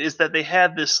did is that they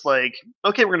had this like,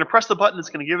 okay, we're going to press the button, it's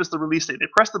going to give us the release date. They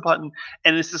press the button,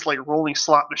 and it's this like rolling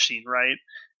slot machine, right?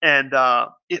 And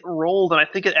it rolled, and I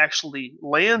think it actually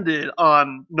landed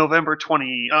on November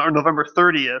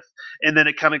 30th, and then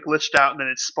it kind of glitched out, and then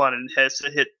it spun and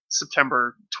hit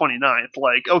September 29th.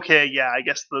 Like, okay, yeah, I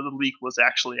guess the leak was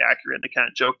actually accurate, and they kind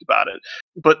of joked about it.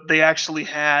 But they actually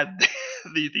had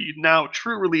the now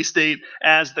true release date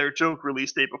as their joke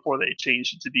release date before they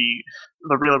changed it to be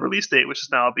the real release date, which is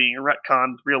now being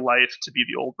retconned real life to be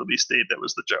the old release date that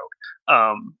was the joke.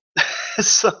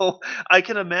 So I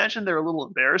can imagine they're a little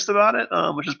embarrassed about it,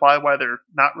 which is probably why they're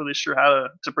not really sure how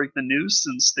to break the news,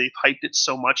 since they've hyped it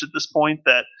so much at this point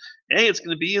that, hey, it's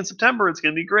going to be in September, it's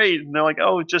going to be great. And they're like,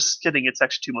 oh, just kidding, it's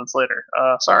actually 2 months later.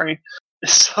 Sorry.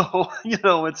 So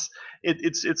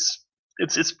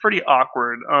it's pretty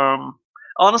awkward.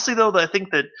 Honestly, though, I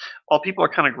think that while people are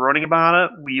kind of groaning about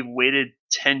it, we've waited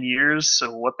 10 years, so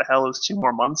what the hell is 2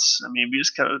 more months? I mean, we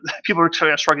just kind of, people are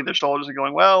kind of shrugging their shoulders and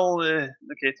going, well,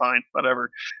 okay, fine, whatever.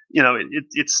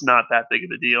 It's not that big of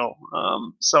a deal.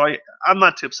 So I'm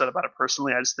not too upset about it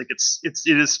personally. I just think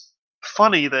it is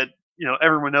funny that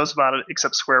everyone knows about it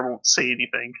except Square won't say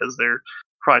anything, because they're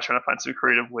probably trying to find some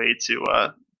creative way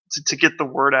to get the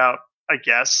word out, I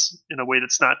guess, in a way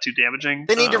that's not too damaging.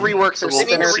 They need to rework their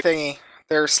spinner thingy,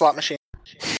 their slot machine.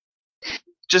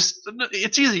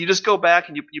 It's easy. You just go back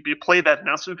and you play that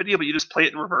announcement video, but you just play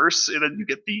it in reverse, and then you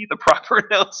get the proper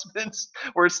announcements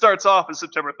where it starts off on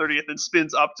September 30th and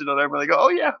spins up to November. They go, oh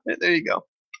yeah, there you go.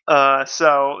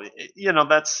 So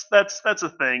that's a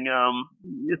thing.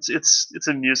 It's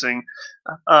amusing.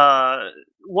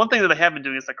 One thing that I have been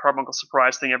doing is the Carbuncle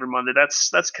surprise thing every Monday.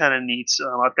 That's kind of neat.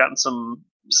 I've gotten some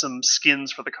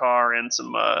skins for the car and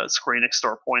some Square Enix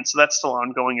store points, so that's still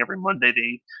ongoing. Every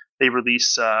Monday they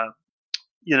release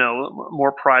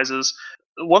more prizes.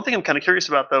 One thing I'm kind of curious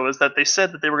about, though, is that they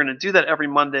said that they were going to do that every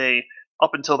Monday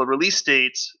up until the release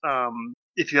date,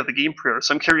 if you have the game pre-order.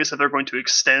 So I'm curious if they're going to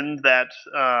extend that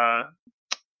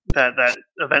that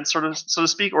event, so to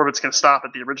speak, or if it's going to stop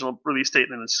at the original release date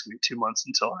and then it's going to be 2 months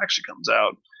until it actually comes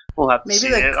out. We'll have to see.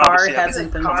 Maybe the car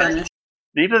hasn't been finished.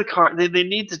 Maybe the car. They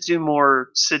need to do more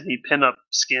Sydney pinup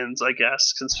skins, I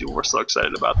guess, since people were so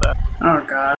excited about that. Oh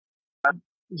god.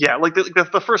 Yeah, like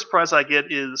the first prize I get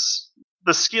is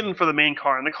the skin for the main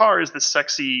car, and the car is this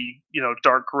sexy,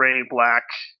 dark gray black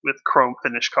with chrome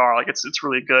finish car. Like it's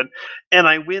really good, and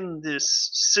I win this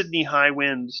Sydney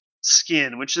Highwind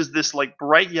skin, which is this like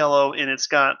bright yellow, and it's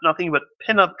got nothing but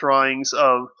pinup drawings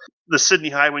of the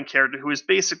Sydney Highwind character, who is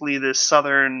basically this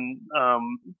southern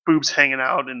boobs hanging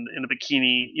out in a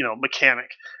bikini,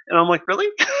 mechanic. And I'm like, really?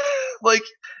 Like,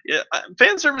 yeah,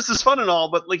 fan service is fun and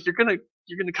all, but like you're gonna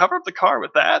cover up the car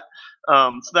with that.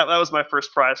 So that was my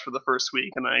first prize for the first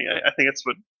week, and I think it's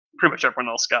what pretty much everyone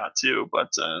else got too. But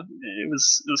it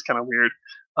was kind of weird.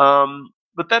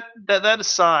 But that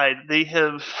aside, they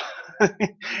have,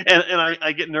 and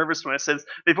I get nervous when I say this,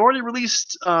 they've already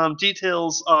released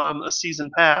details on a season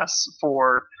pass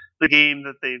for the game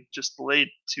that they've just delayed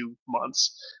 2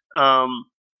 months.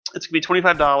 It's going to be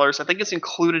 $25. I think it's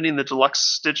included in the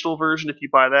deluxe digital version if you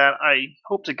buy that. I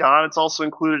hope to God it's also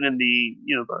included in the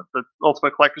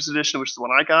Ultimate Collector's Edition, which is the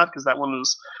one I got, because that one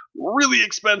was really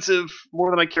expensive, more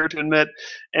than I care to admit.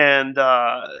 And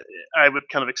I would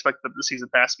kind of expect the season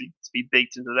pass to be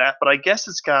baked into that. But I guess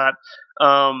it's got,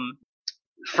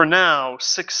 for now,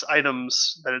 6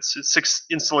 items. That it's 6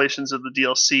 installations of the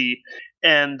DLC,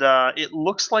 and it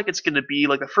looks like it's going to be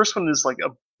like the first one is like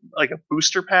a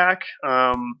booster pack.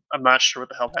 I'm not sure what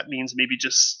the hell that means. Maybe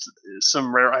just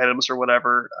some rare items or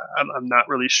whatever. I'm not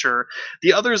really sure.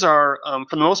 The others are,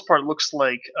 for the most part, looks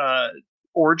like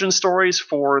origin stories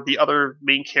for the other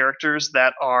main characters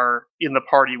that are in the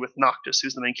party with Noctis,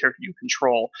 who's the main character you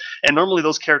control. And normally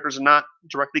those characters are not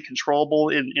directly controllable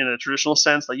in a traditional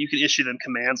sense. Like you can issue them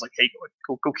commands like, hey,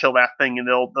 go kill that thing, and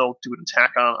they'll do an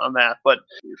attack on that. But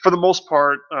for the most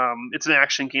part, it's an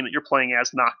action game that you're playing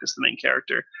as Noctis, the main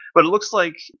character. But it looks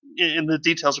like, and the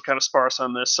details are kind of sparse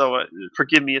on this, so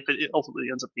forgive me if it ultimately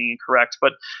ends up being incorrect.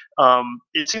 But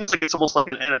it seems like it's almost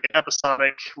like an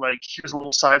episodic, like here's a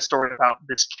little side story about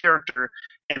this character,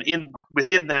 and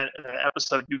within that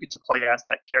episode you get to play as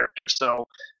that character. So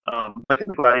in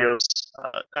the Gladios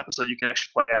episode you can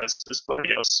actually play as this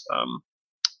Gladios,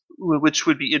 which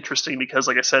would be interesting because,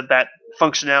 like I said, that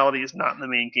functionality is not in the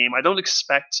main game. I don't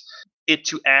expect it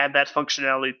to add that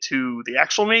functionality to the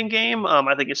actual main game.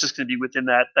 I think it's just going to be within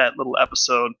that little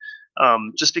episode.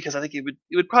 Just because I think it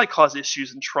would probably cause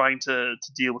issues in trying to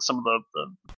deal with some of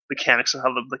the mechanics of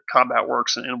how the combat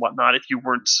works and whatnot if you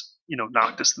weren't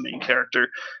Noctis the main character,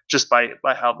 just by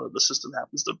how the system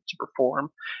happens to perform.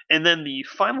 And then the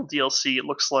final DLC, it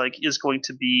looks like, is going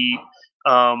to be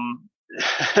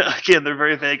again, they're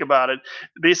very vague about it.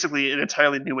 Basically, an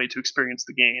entirely new way to experience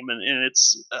the game, and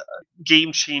it's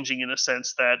game changing in a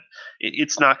sense that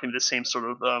it's not going to be the same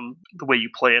sort of the way you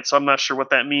play it. So I'm not sure what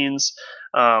that means.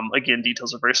 Again,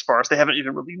 details are very sparse. They haven't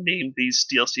even really named these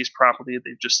DLCs properly.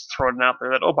 They've just thrown it out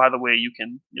there that, oh, by the way, you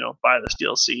can buy this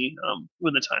DLC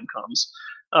when the time comes.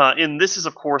 And this is,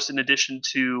 of course, in addition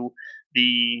to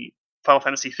the Final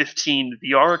Fantasy 15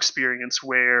 VR experience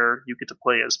where you get to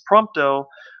play as Prompto,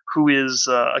 who is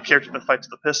a character that fights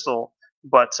with a pistol,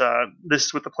 but this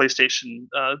is with the PlayStation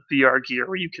VR gear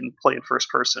where you can play in first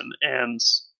person. And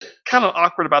kind of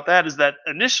awkward about that is that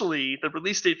initially the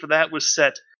release date for that was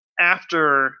set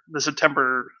after the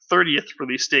September 30th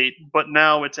release date, but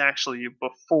now it's actually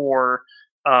before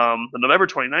the November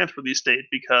 29th release date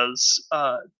because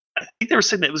I think they were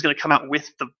saying that it was going to come out with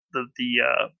the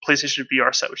PlayStation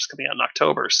VR set, which is coming out in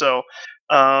October. So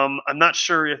I'm not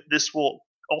sure if this will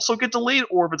also get delayed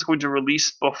or if it's going to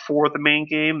release before the main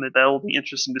game. That'll be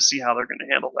interesting to see how they're going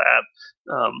to handle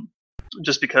that.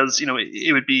 Just because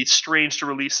it would be strange to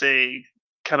release a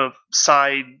kind of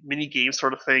side mini game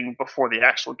sort of thing before the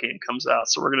actual game comes out.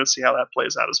 So we're going to see how that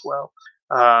plays out as well.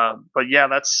 But yeah,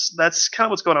 that's kind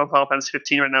of what's going on with Final Fantasy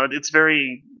 15 right now. It's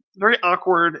very, very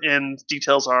awkward, and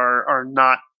details are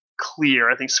not clear.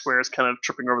 I think Square is kind of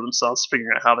tripping over themselves,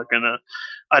 figuring out how they're going to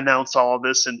announce all of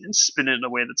this and spin it in a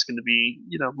way that's going to be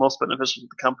most beneficial to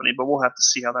the company. But we'll have to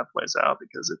see how that plays out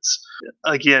because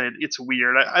it's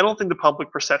weird. I don't think the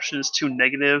public perception is too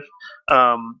negative.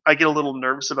 I get a little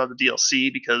nervous about the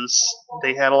DLC because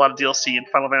they had a lot of DLC in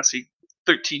Final Fantasy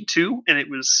 13 too, and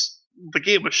the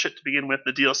game was shit to begin with.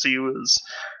 The DLC was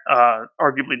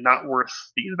arguably not worth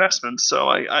the investment. So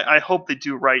I hope they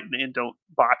do right and don't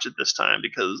botch it this time,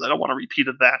 because I don't want a repeat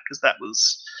of that, because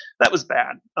that was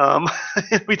bad.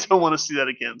 We don't want to see that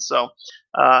again. So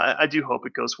I do hope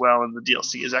it goes well and the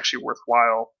DLC is actually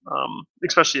worthwhile,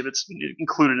 especially if it's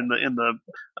included in the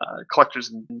collectors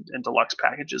and deluxe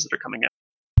packages that are coming out.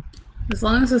 As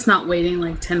long as it's not waiting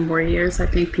like 10 more years, I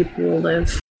think people will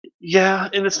live. Yeah,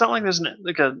 and it's not like there's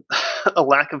a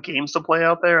lack of games to play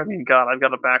out there. I mean, God, I've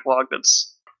got a backlog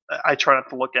that's I try not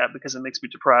to look at because it makes me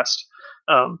depressed,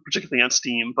 particularly on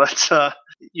Steam. But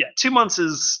yeah, 2 months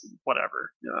is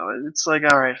whatever. It's like,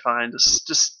 all right, fine,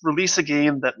 just release a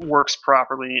game that works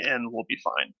properly and we'll be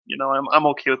fine. I'm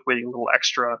okay with waiting a little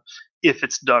extra if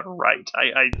it's done right.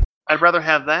 I'd rather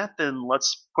have that than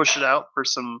let's push it out for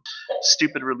some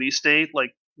stupid release date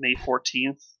like May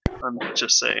 14th. I'm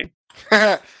just saying.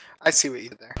 I see what you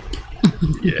did there.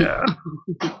 Yeah.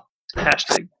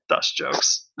 Hashtag dust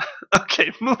jokes.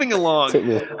 Okay, moving along.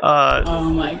 Oh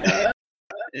my god.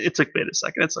 It took me a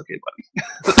second. It's okay,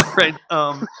 buddy. Right.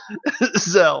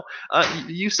 Zell,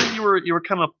 you said you were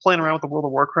kind of playing around with the World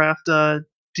of Warcraft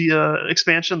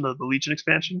expansion, the Legion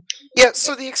expansion. Yeah,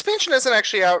 so the expansion isn't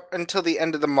actually out until the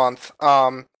end of the month.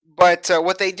 But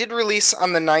what they did release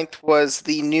on the 9th was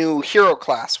the new hero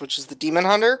class, which is the Demon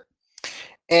Hunter.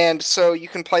 And so you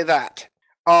can play that.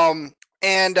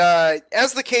 And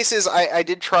as the case is, I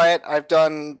did try it. I've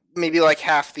done maybe like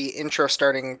half the intro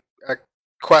starting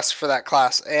quest for that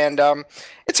class, and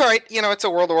it's all right. It's a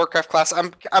World of Warcraft class.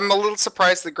 I'm a little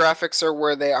surprised the graphics are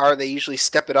where they are. They usually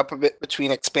step it up a bit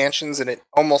between expansions, and it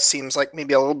almost seems like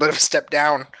maybe a little bit of a step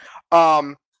down.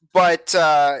 But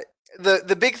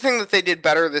the big thing that they did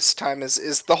better this time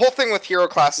is the whole thing with hero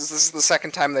classes. This is the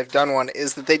second time they've done one.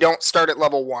 Is that they don't start at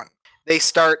level 1. They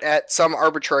start at some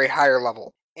arbitrary higher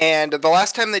level. And the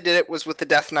last time they did it was with the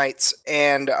Death Knights,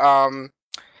 and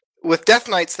with Death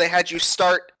Knights, they had you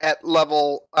start at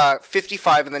level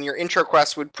 55, and then your intro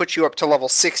quest would put you up to level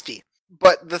 60.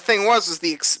 But the thing was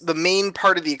the main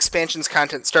part of the expansion's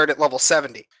content started at level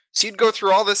 70. So you'd go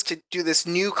through all this to do this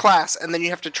new class, and then you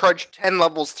have to trudge 10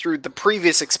 levels through the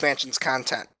previous expansion's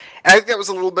content. And I think that was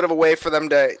a little bit of a way for them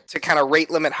to kind of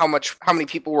rate limit how many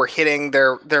people were hitting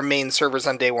their main servers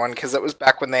on day one, because that was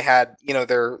back when they had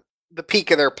the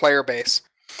peak of their player base.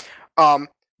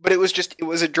 But it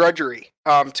was a drudgery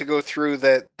to go through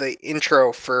the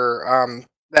intro for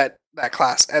that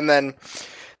class. And then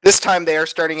this time they are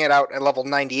starting it out at level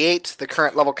 98. The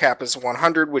current level cap is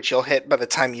 100, which you'll hit by the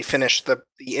time you finish the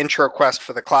intro quest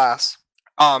for the class.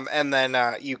 And then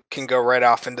you can go right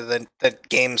off into the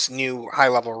game's new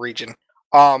high-level region.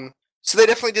 So they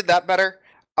definitely did that better.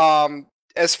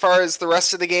 As far as the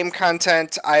rest of the game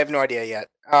content, I have no idea yet.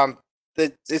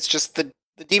 It's just the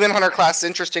Demon Hunter class is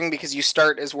interesting because you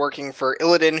start as working for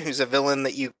Illidan, who's a villain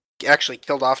that you actually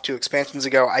killed off 2 expansions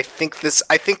ago. I think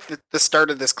that the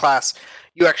start of this class,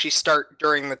 you actually start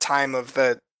during the time of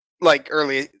the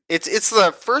early. It's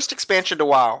the first expansion to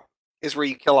WoW is where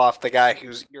you kill off the guy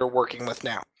you're working with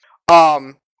now.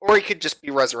 Or he could just be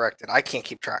resurrected. I can't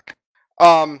keep track.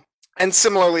 And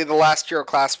similarly, the last hero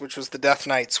class, which was the Death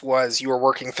Knights, was you were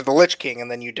working for the Lich King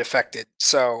and then you defected.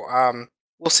 So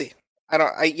we'll see.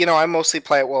 I mostly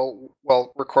play it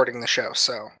while recording the show,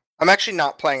 so I'm actually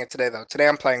not playing it today though. Today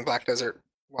I'm playing Black Desert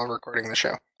while recording the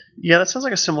show. Yeah, that sounds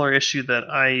like a similar issue that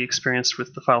I experienced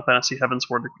with the Final Fantasy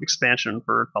Heavensward expansion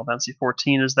for Final Fantasy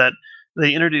XIV, is that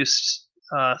they introduced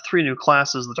 3 new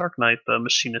classes, the Dark Knight, the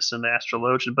Machinist, and the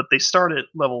Astrologian, but they start at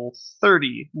level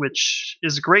 30, which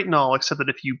is great and all, except that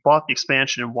if you bought the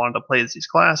expansion and wanted to play as these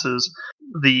classes,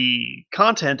 the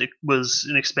content was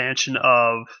an expansion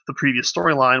of the previous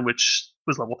storyline, which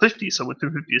was level 50, so it went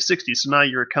through 50 to 60. So now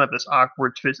you're kind of this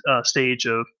awkward stage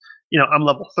of, I'm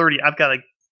level 30, I've got to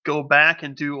go back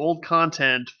and do old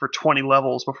content for 20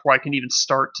 levels before I can even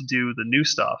start to do the new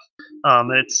stuff.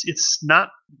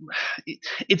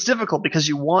 It's difficult because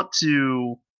you want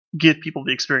to give people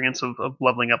the experience of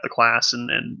leveling up the class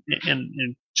and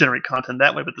generate content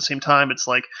that way, but at the same time, it's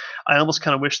like I almost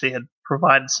kind of wish they had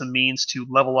provided some means to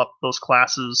level up those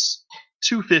classes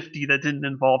to 50 that didn't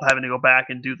involve having to go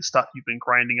back and do the stuff you've been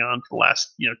grinding on for the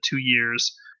last 2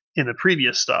 years in the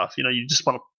previous stuff. You just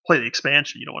want to play the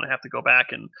expansion. You don't want to have to go back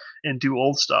and do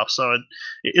old stuff. So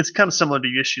it's kind of similar to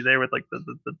the issue there with like the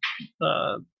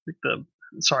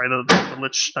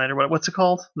Lich Knight, or what's it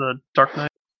called? The Dark Knight?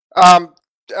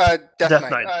 Death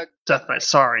Knight. Death Knight.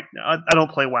 Sorry, I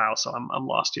don't play WoW, so I'm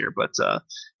lost here. But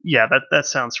yeah, that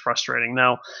sounds frustrating.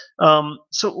 Now,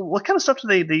 so what kind of stuff do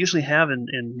they usually have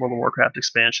in World of Warcraft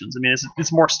expansions? I mean,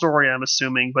 it's more story, I'm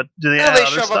assuming, but do they add they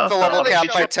other shove stuff? Up the level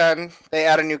cap by 10. They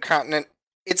add a new continent.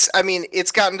 It's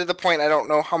gotten to the point I don't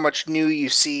know how much new you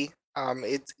see.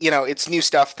 It's new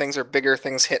stuff. Things are bigger.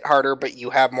 Things hit harder, but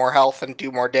you have more health and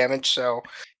do more damage. So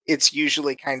it's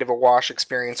usually kind of a wash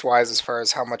experience-wise as far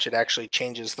as how much it actually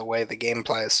changes the way the game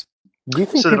plays. Do you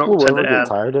think people will ever get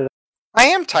tired of it? I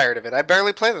am tired of it. I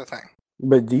barely play the thing.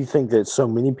 But do you think that so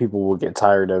many people will get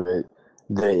tired of it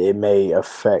that it may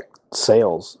affect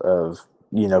sales of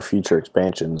future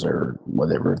expansions or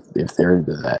whatever, if they're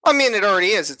into that? I mean, it already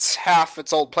is. It's half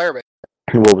its old player base.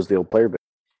 What was the old player base?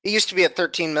 It used to be at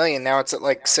 13 million. Now it's at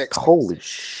like 6. Holy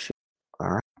shit!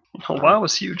 Oh, WoW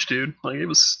was huge, dude. Like it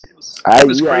was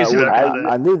crazy.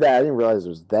 I knew that. I didn't realize it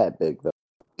was that big, though.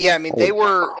 Yeah, I mean they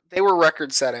were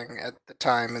record setting at the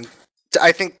time, and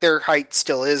I think their height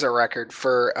still is a record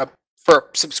for a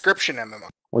subscription MMO.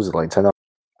 Was it like $10?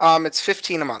 It's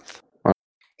 $15 a month.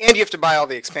 And you have to buy all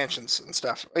the expansions and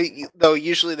stuff. Though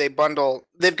usually they bundle.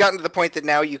 They've gotten to the point that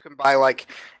now you can buy like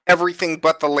everything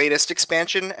but the latest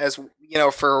expansion, as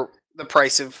for the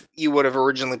price of you would have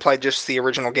originally played just the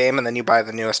original game, and then you buy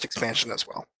the newest expansion as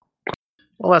well.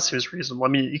 Well, that seems reasonable. I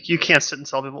mean, you can't sit and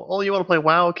tell people, "Oh, you want to play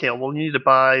WoW? Okay, well, you need to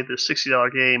buy the $60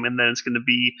 game, and then it's going to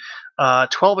be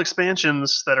 12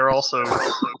 expansions that are also,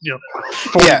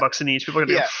 $40 in each." People are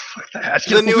going to go, "Fuck that!"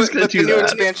 The new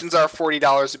expansions are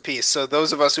 $40 a piece. So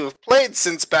those of us who have played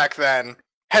since back then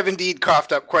have indeed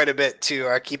coughed up quite a bit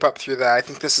to keep up through that. I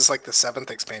think this is like the 7th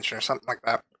expansion or something like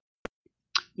that.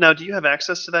 Now, do you have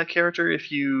access to that character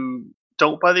if you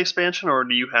don't buy the expansion, or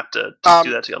do you have to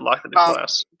do that to unlock the new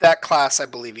class? That class, I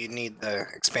believe you need the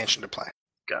expansion to play.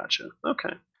 Gotcha.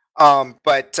 Okay.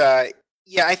 But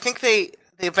yeah, I think they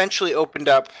eventually opened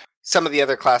up some of the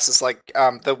other classes, like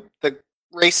the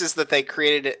races that they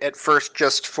created at first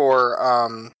just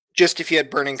for just if you had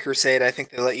Burning Crusade. I think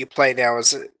they let you play now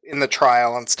as in the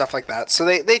trial and stuff like that. So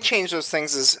they change those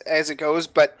things as it goes.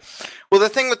 But well, the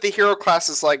thing with the hero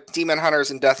classes like Demon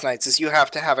Hunters and Death Knights is you have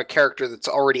to have a character that's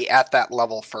already at that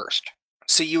level first.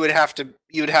 So you would have to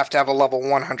have a level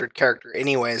 100 character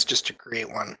anyways just to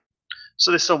create one.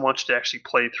 So they still want you to actually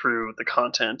play through the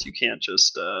content. You can't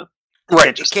just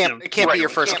right. It can't be your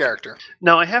first character.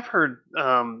 Now, I have heard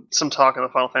some talk on the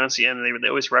Final Fantasy end, and they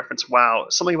always reference WoW,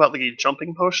 something about like a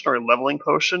jumping potion or a leveling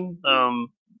potion.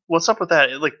 What's up with that?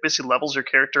 It like basically levels your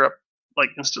character up like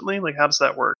instantly. Like, how does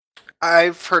that work?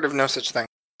 I've heard of no such thing.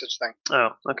 Oh,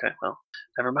 okay. Well,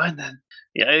 never mind then.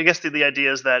 Yeah, I guess the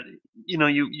idea is that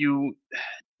you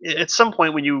at some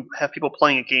point when you have people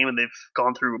playing a game and they've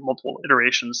gone through multiple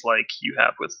iterations like you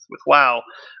have with WoW,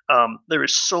 there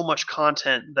is so much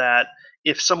content that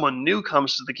if someone new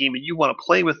comes to the game and you want to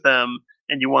play with them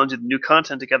and you want to do the new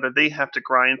content together, they have to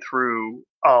grind through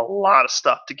a lot of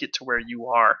stuff to get to where you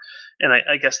are. And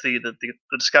I guess the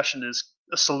discussion is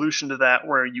a solution to that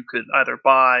where you could either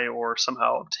buy or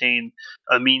somehow obtain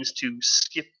a means to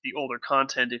skip the older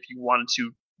content if you wanted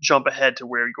to jump ahead to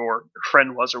where your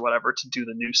friend was or whatever to do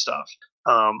the new stuff.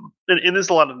 And there's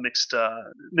a lot of mixed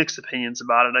opinions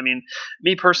about it. I mean,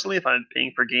 me personally, if I'm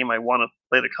paying for a game, I want to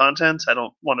play the content. I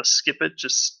don't want to skip it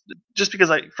just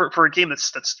because for a game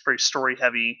that's very story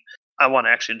heavy, I want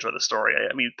to actually enjoy the story.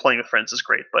 I mean, playing with friends is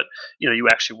great, but you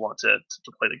actually want to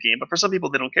play the game. But for some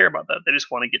people, they don't care about that. They just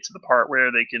want to get to the part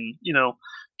where they can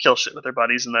kill shit with their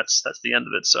buddies, and that's the end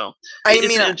of it. So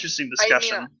it's an interesting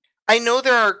discussion. I know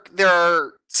there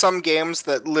are some games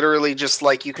that literally just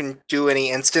like you can do any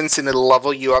instance and it'll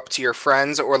level you up to your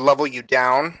friends or level you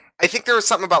down. I think there was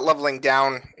something about leveling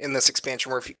down in this expansion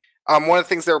where if you, one of the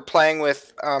things they were playing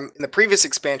with in the previous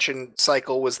expansion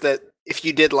cycle was that if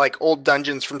you did like old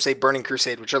dungeons from say Burning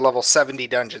Crusade, which are level 70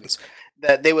 dungeons,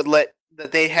 that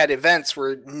they had events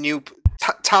where new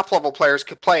top level players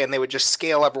could play, and they would just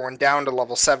scale everyone down to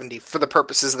level 70 for the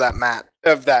purposes of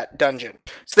that dungeon.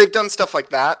 So they've done stuff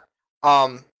like that.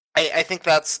 I think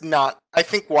that's not. I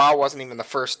think WoW wasn't even the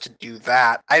first to do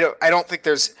that. I don't think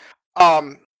there's.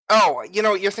 Oh,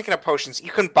 you're thinking of potions.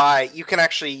 You can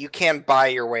buy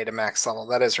your way to max level.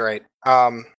 That is right.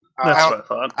 That's what I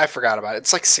thought. I forgot about it.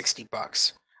 It's like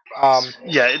 $60.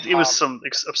 Yeah, it was some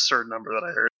absurd number that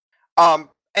I heard.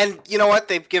 And you know what?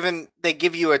 They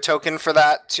give you a token for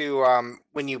that to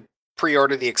when you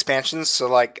pre-order the expansions. So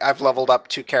like I've leveled up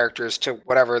 2 characters to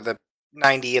whatever the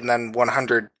 90 and then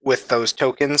 100 with those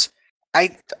tokens.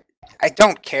 I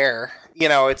don't care.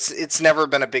 It's never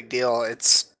been a big deal.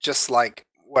 It's just like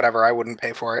whatever. I wouldn't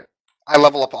pay for it. I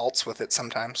level up alts with it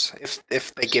sometimes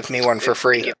if they give me one for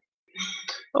free.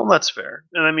 Well, that's fair.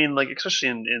 And I mean, like,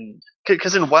 especially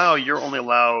because in WoW, you're only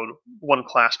allowed 1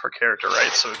 class per character,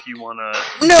 right? So if you want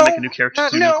to make a new character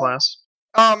to a new class?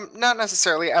 Not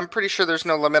necessarily. I'm pretty sure there's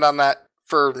no limit on that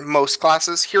for most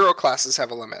classes. Hero classes have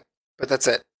a limit, but that's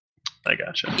it. I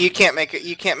gotcha. You can't make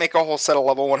a whole set of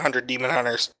level 100 Demon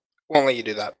Hunters. Won't let you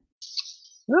do that.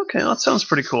 Okay, well, that sounds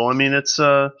pretty cool. I mean, it's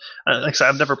like I said,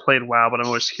 I've never played WoW, but I'm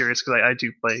always curious because I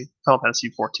do play Final Fantasy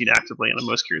 14 actively, and I'm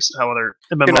most curious how other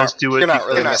MMOs do it. You're not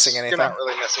really missing anything.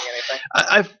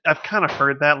 I've kind of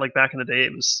heard that, like back in the day,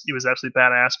 it was absolutely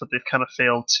badass, but they've kind of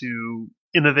failed to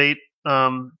innovate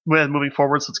moving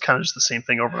forward. So it's kind of just the same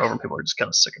thing over and over, and people are just kind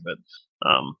of sick of it.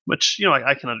 Which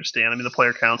I can understand. I mean, the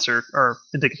player counts are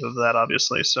indicative of that,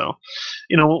 obviously. So,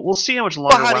 we'll see how much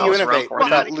longer. Well, how do you innovate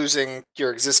without losing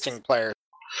your existing players?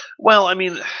 Well, I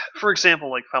mean, for example,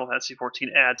 like Final Fantasy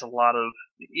 14 adds a lot of.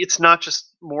 It's not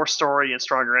just more story and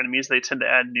stronger enemies. They tend to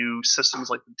add new systems,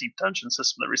 like the Deep Dungeon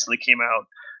system that recently came out.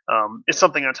 It's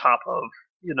something on top of.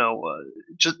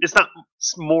 Just it's not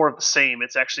more of the same.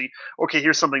 It's actually okay.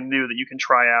 Here's something new that you can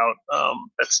try out.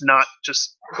 That's not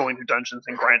just going through dungeons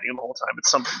and grinding them the whole time.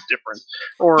 It's something different.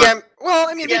 Or yeah, well,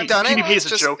 I mean, they've done it. PvP is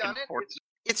a joke.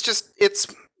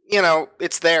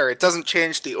 It's there. It doesn't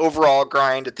change the overall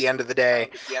grind at the end of the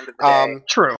day.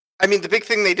 True. I mean, the big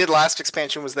thing they did last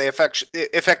expansion was they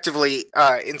effectively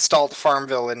installed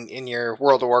Farmville in your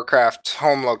World of Warcraft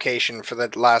home location for the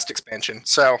last expansion.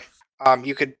 So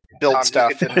you could build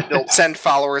stuff and send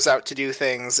followers out to do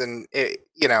things, and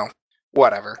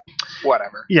whatever.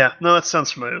 Yeah, no, that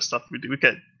sounds familiar with stuff we do. We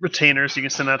get retainers you can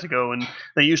send out to go, and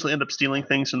they usually end up stealing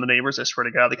things from the neighbors. I swear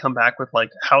to God, they come back with like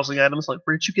housing items, like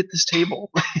where'd you get this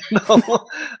table?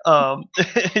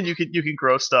 And you can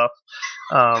grow stuff.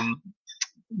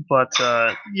 But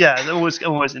yeah, I'm always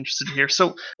interested to hear.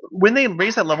 So when they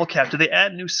raise that level cap, do they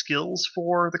add new skills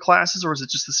for the classes, or is it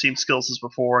just the same skills as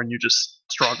before, and you're just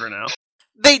stronger now?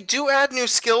 They do add new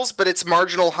skills, but it's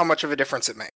marginal how much of a difference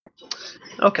it makes.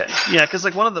 Okay, yeah, because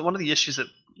like one of the issues that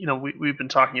we've been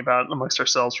talking about amongst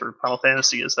ourselves for Final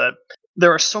Fantasy is that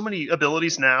there are so many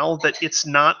abilities now that it's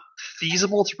not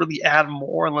feasible to really add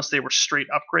more unless they were straight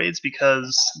upgrades,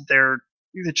 because they're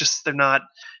not.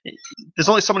 There's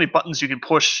only so many buttons you can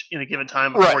push in a given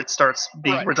time before it starts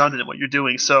being redundant in what you're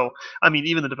doing. So I mean,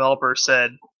 even the developer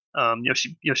said,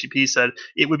 Yoshi P said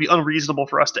it would be unreasonable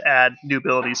for us to add new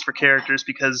abilities for characters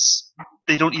because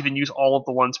they don't even use all of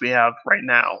the ones we have right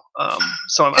now.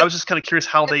 So I was just kind of curious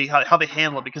how they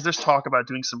handle it, because there's talk about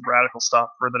doing some radical stuff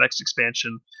for the next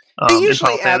expansion. They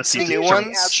usually in Final add Fantasy some new to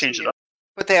ones, change it up.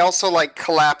 but they also like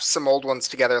collapse some old ones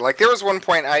together. Like there was one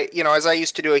point as I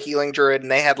used to do a healing druid, and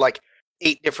they had like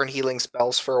 8 different healing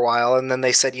spells for a while, and then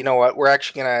they said, you know what, we're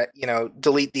actually gonna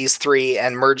delete these 3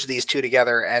 and merge these 2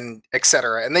 together, and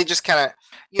etc. And they just kind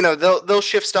of they'll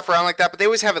shift stuff around like that, but they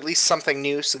always have at least something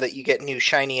new so that you get new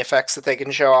shiny effects that they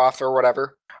can show off or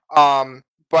whatever.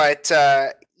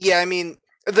 Yeah, I mean,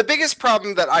 the biggest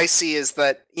problem that I see is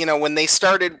that when they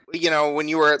started, when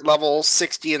you were at level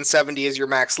 60 and 70 as your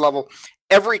max level,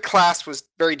 every class was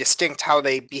very distinct how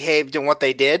they behaved and what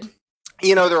they did.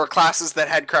 There were classes that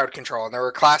had crowd control, and there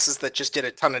were classes that just did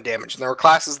a ton of damage, and there were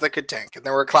classes that could tank, and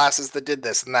there were classes that did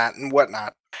this and that and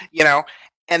whatnot,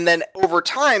 And then over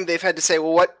time, they've had to say,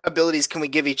 well, what abilities can we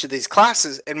give each of these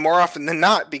classes? And more often than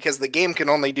not, because the game can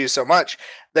only do so much,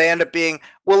 they end up being,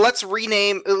 well, let's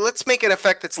make an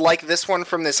effect that's like this one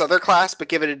from this other class, but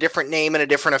give it a different name and a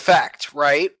different effect,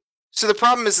 right? So the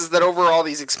problem is that over all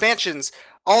these expansions,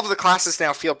 all of the classes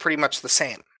now feel pretty much the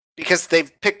same, because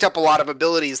they've picked up a lot of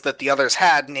abilities that the others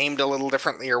had, named a little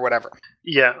differently or whatever.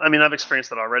 Yeah, I mean, I've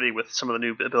experienced that already with some of the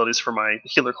new abilities for my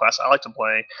healer class I like to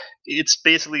play. It's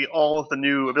basically all of the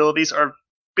new abilities are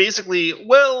basically,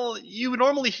 well, you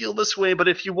normally heal this way, but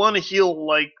if you want to heal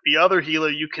like the other healer,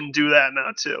 you can do that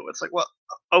now too. It's like, well,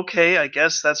 okay, I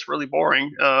guess that's really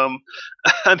boring. I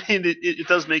mean, it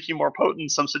does make you more potent in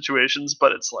some situations,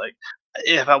 but it's like,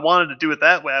 if I wanted to do it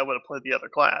that way, I would have played the other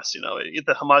class.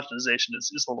 The homogenization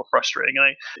is a little frustrating,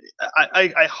 and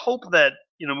I hope that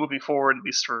moving forward, at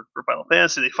least for Final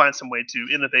Fantasy, they find some way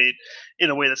to innovate in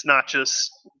a way that's not just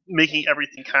making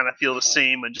everything kind of feel the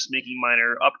same and just making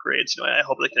minor upgrades. I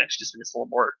hope they can actually just make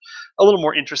it a little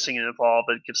more interesting and involved,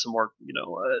 and give some more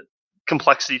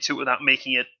complexity to it without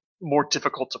making it more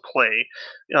difficult to play,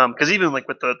 because even like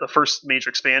with the first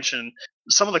major expansion,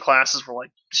 some of the classes were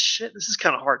like, shit, this is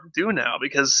kind of hard to do now,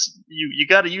 because you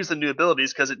got to use the new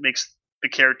abilities because it makes the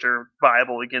character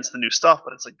viable against the new stuff,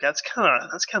 but it's like that's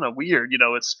kind of weird.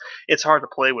 It's hard to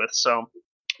play with. So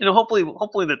hopefully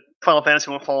that Final Fantasy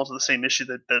won't fall into the same issue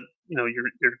that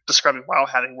you're describing WoW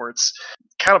having, where it's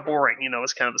kind of boring.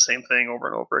 It's kind of the same thing over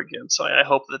and over again. So I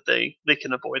hope that they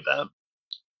can avoid that.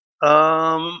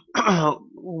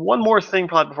 One more thing,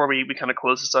 probably before we kind of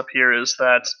close this up here, is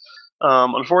that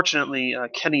unfortunately,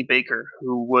 Kenny Baker,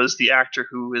 who was the actor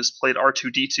who has played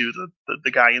R2-D2,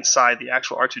 the guy inside the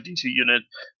actual R2-D2 unit,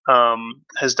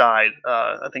 has died.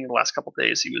 I think in the last couple of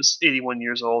days. He was 81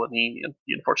 years old, and he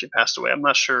unfortunately passed away. I'm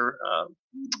not sure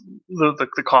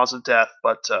the cause of death,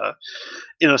 but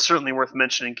certainly worth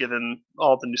mentioning given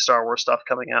all the new Star Wars stuff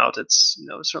coming out. It's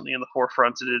certainly in the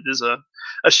forefront. It is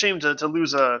a shame to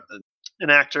lose an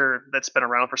actor that's been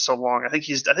around for so long. I think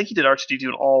he did R2-D2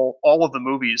 in all of the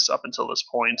movies up until this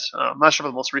point. I'm not sure for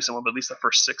the most recent one, but at least the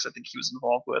first 6 I think he was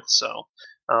involved with. So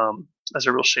that's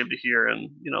a real shame to hear.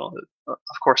 And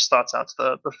of course, thoughts out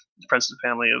to the friends and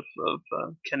family of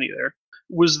Kenny there.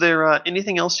 Was there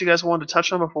anything else you guys wanted to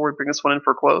touch on before we bring this one in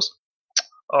for a close?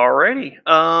 Alrighty.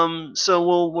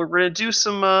 So we're gonna do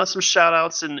some shout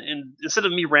outs, and instead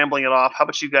of me rambling it off, how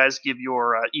about you guys give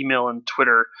your email and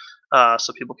Twitter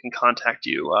so people can contact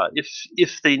you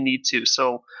if they need to.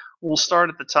 So we'll start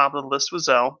at the top of the list with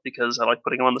Zell, because I like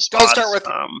putting him on the spot. Don't start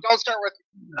with.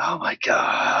 Oh my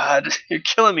God, you're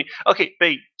killing me. Okay,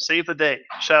 Bait, save the day.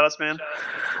 Shout outs, man.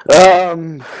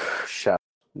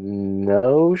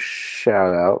 No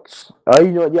shout outs. Oh,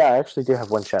 you know what? Yeah, I actually do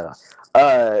have one shout out.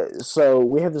 So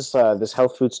we have this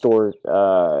health food store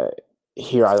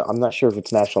here. I'm not sure if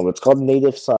it's national, but it's called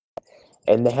Native Sun,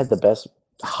 and they had the best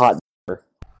hot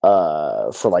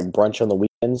for like brunch on the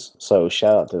weekends. So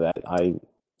shout out to that.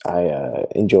 I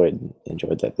enjoyed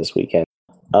that this weekend.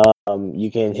 You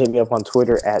can hit me up on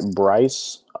Twitter at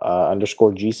Bryce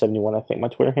underscore G71. I think my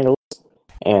Twitter handle is,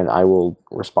 and I will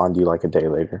respond to you like a day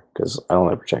later because I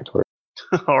don't ever check Twitter.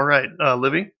 All right,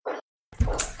 Libby.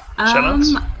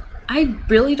 Shout-outs? I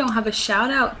really don't have a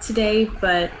shout out today,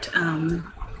 but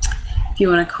if you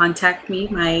want to contact me,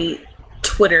 my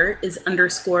Twitter is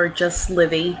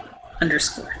 _justlivy_.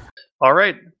 All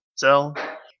right, Zell,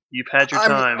 you've had your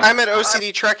time. I'm at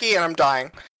OCD Trekkie and I'm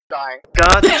dying.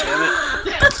 God damn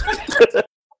it!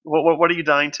 What are you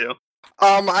dying to?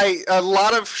 A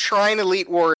lot of Shrine Elite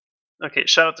Warriors. Okay,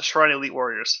 shout out to Shrine Elite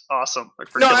Warriors. Awesome.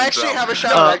 No, I actually have a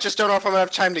shout out. I just don't know if I'm gonna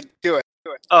have time to do it.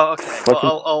 Oh, okay.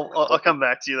 Well, I'll come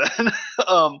back to you then.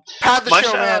 Pad the my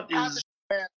show, shout man. out is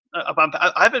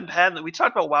I've been padding. We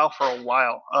talked about WoW for a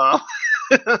while. I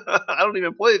don't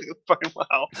even play fucking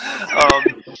WoW.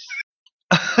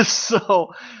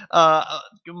 So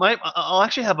I'll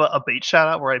actually have a bait shout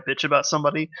out where I bitch about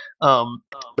somebody.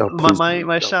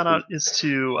 My shout out is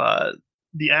to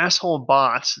the asshole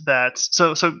bot that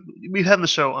so we've had on the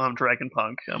show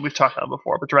Dragonpunk. We've talked about it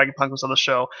before, but Dragonpunk was on the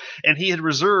show, and he had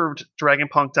reserved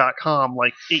Dragonpunk.com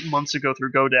like 8 months ago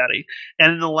through GoDaddy,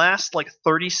 and in the last like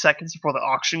 30 seconds before the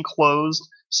auction closed,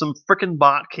 some freaking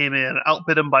bot came in,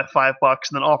 outbid him by $5, and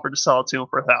then offered to sell it to him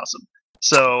for $1,000.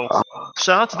 So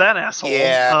shout out to that asshole.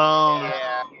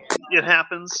 It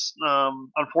happens.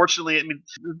 Unfortunately, I mean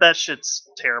that shit's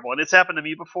terrible, and it's happened to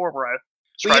me before where I've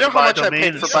well, you know how much I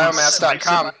paid for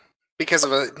Biomass.com because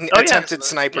of an attempted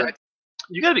sniper. Yeah.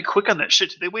 You gotta be quick on that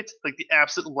shit. They wait like the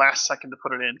absolute last second to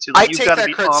put it in. Too. I take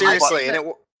that credit seriously,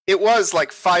 and it was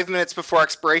like 5 minutes before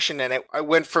expiration, and I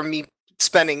went from me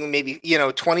spending maybe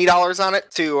 $20 on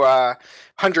it to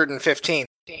 $115.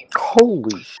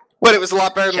 Holy! But it was a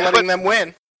lot better than letting them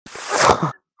win.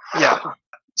 Yeah.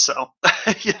 So,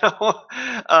 that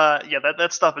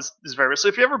stuff is very. So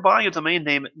if you're ever buying a domain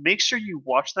name, make sure you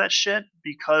watch that shit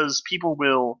because people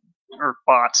will, or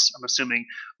bots, I'm assuming,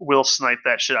 will snipe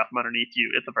that shit out from underneath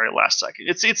you at the very last second.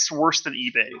 It's worse than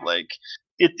eBay. Like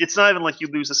it's not even like you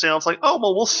lose the sale. It's like, oh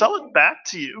well, we'll sell it back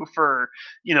to you for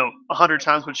 100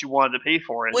 times what you wanted to pay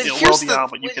for it. Well beyond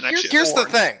what you can actually afford.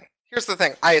 Here's the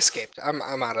thing. I escaped.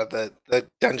 I'm out of the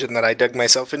dungeon that I dug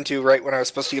myself into right when I was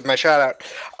supposed to give my shout out.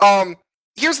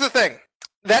 Here's the thing.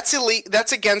 That's elite.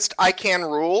 That's against ICANN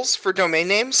rules for domain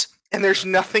names, and there's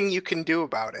nothing you can do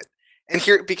about it. And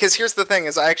here's the thing: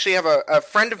 is I actually have a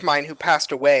friend of mine who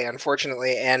passed away,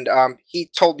 unfortunately, and he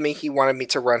told me he wanted me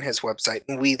to run his website,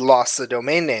 and we lost the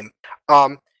domain name.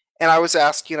 And I was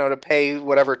asked, to pay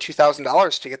whatever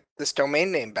 $2,000 to get this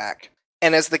domain name back.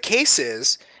 And as the case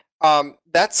is,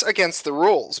 that's against the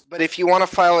rules. But if you want to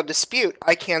file a dispute,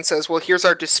 ICANN says, well, here's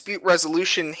our dispute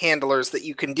resolution handlers that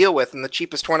you can deal with, and the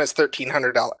cheapest one is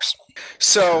 $1,300.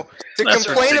 So to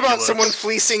complain about someone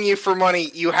fleecing you for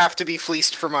money, you have to be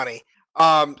fleeced for money.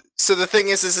 So the thing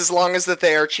is as long as that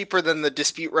they are cheaper than the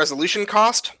dispute resolution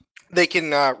cost, they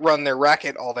can run their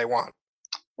racket all they want.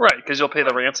 Right, because you'll pay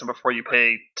the ransom before you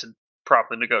pay to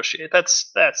properly negotiate. That's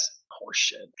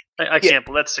horseshit. I can't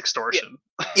believe that's extortion.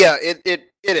 Yeah, it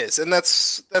is, and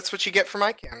that's what you get from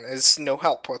ICANN is no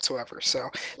help whatsoever. So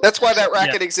that's why that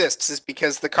racket exists, is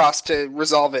because the cost to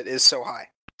resolve it is so high.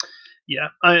 Yeah,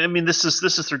 I mean this is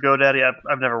through GoDaddy.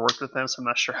 I've never worked with them, so I'm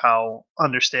not sure how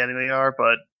understanding they are.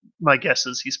 But my guess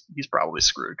is he's probably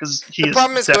screwed because the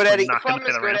problem is GoDaddy not going to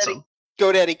pay the ransom.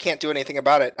 GoDaddy can't do anything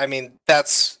about it. I mean,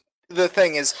 that's the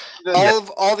thing is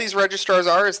all these registrars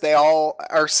is they all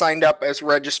are signed up as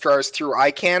registrars through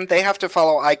ICANN. They have to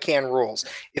follow ICANN rules.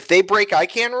 If they break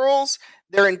ICANN rules,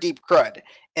 they're in deep crud.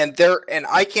 And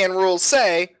ICANN rules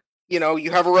say,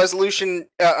 you have a resolution,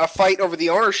 a fight over the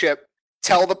ownership.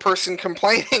 Tell the person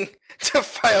complaining to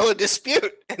file a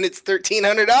dispute, and it's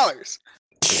 $1,300.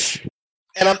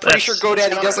 And I'm pretty sure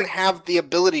GoDaddy doesn't have the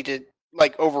ability to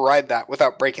override that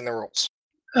without breaking the rules.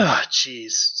 Oh,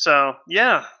 jeez. So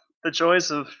yeah. The joys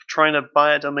of trying to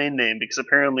buy a domain name, because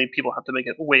apparently people have to make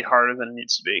it way harder than it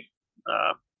needs to be.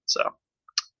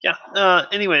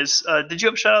 Anyways, did you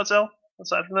have shout outs, El,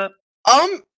 aside from that?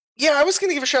 Yeah, I was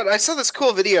going to give a shout out. I saw this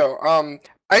cool video.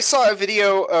 I saw a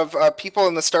video of people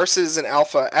in the Star Citizen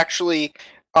Alpha actually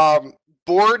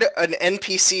board an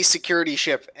NPC security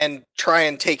ship and try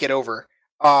and take it over.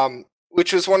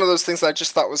 Which was one of those things that I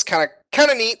just thought was kind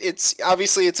of neat. It's a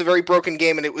very broken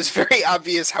game, and it was very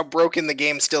obvious how broken the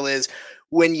game still is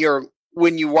when you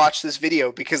watch this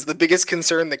video, because the biggest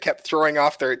concern that kept throwing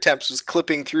off their attempts was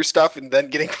clipping through stuff and then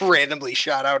getting randomly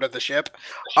shot out of the ship.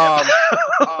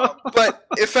 But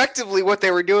effectively what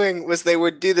they were doing was they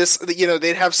would do this,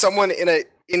 they'd have someone in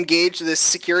engage this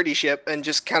security ship and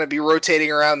just kind of be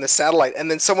rotating around the satellite, and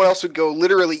then someone else would go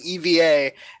literally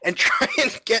EVA and try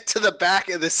and get to the back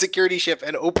of the security ship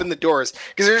and open the doors,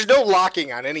 because there's no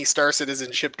locking on any Star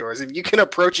Citizen ship doors. If you can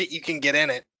approach it, you can get in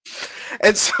it.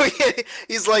 And so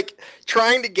he's like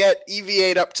trying to get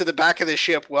EVA'd up to the back of the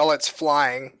ship while it's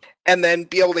flying, and then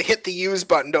be able to hit the use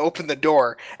button to open the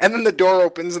door. And then the door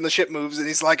opens and the ship moves, and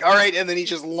he's like, all right, and then he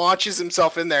just launches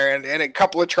himself in there, and a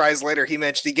couple of tries later, he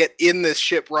managed to get in this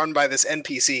ship run by this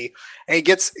NPC, and he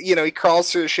gets, he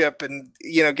crawls through the ship and,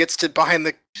 gets to behind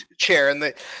the chair, and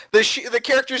the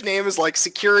character's name is like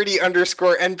security _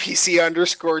 NPC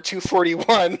 _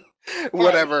 241,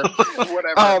 whatever.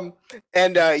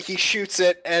 And he shoots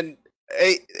it, and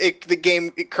the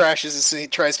game crashes as he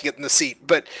tries to get in the seat.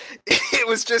 But it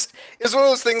was one of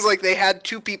those things, like they had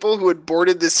two people who had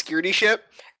boarded the security ship,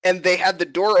 and they had the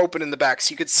door open in the back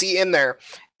so you could see in there,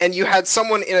 and you had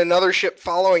someone in another ship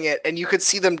following it, and you could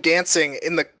see them dancing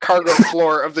in the cargo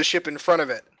floor of the ship in front of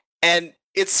it. And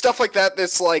it's stuff like that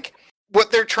that's like, what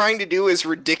they're trying to do is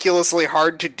ridiculously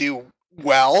hard to do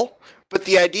well. But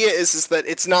the idea is that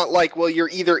it's not like, well, you're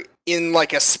either in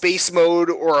like a space mode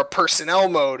or a personnel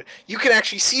mode. You can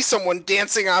actually see someone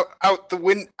dancing out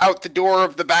the door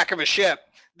of the back of a ship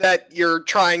that you're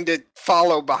trying to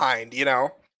follow behind.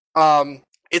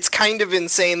 It's kind of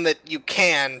insane that you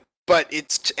can, but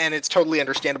it's totally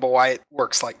understandable why it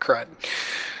works like crud.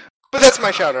 But that's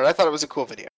my shout out. I thought it was a cool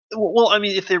video. Well, I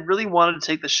mean, if they really wanted to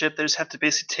take the ship, they just have to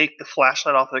basically take the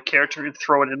flashlight off their character and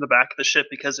throw it in the back of the ship,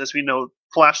 because, as we know,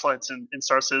 flashlights in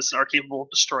Star Citizen are capable of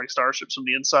destroying starships from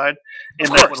the inside, and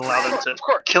that would allow them to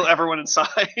kill everyone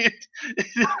inside.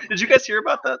 Did you guys hear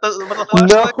about that? About the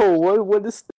flashlight? No, what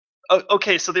is...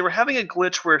 Okay, so they were having a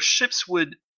glitch where ships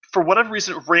would, for whatever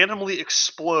reason, randomly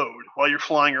explode while you're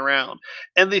flying around.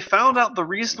 And they found out the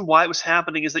reason why it was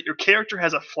happening is that your character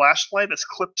has a flashlight that's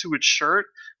clipped to its shirt,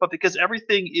 but because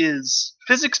everything is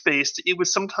physics-based, it would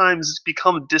sometimes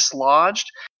become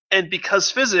dislodged. And because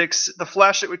physics, the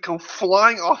flashlight would come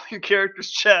flying off your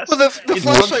character's chest. Well, the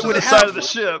flashlight would the have side of the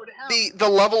ship. The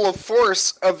level of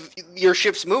force of your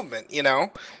ship's movement,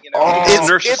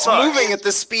 It's moving at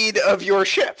the speed of your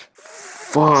ship.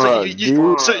 Fuck,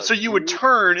 so you would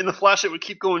turn, and the flashlight would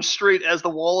keep going straight as the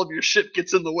wall of your ship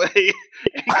gets in the way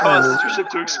and causes your ship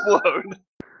to explode.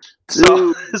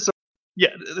 So yeah,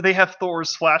 they have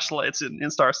Thor's flashlights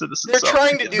in Star Citizen. They're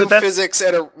trying to do physics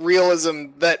at a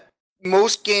realism that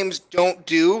most games don't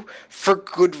do for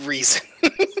good reason.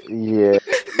 Yeah.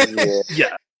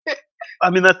 I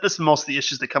mean, that's most of the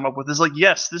issues they come up with. Is like,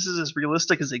 yes, this is as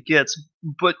realistic as it gets,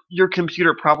 but your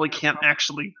computer probably can't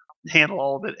actually handle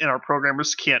all of it, and our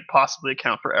programmers can't possibly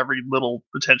account for every little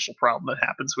potential problem that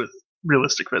happens with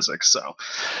realistic physics. So,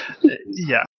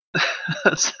 yeah,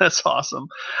 that's awesome.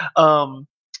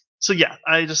 So yeah,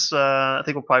 I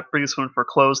think we'll probably bring this one for a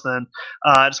close then.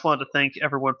 I just wanted to thank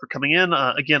everyone for coming in.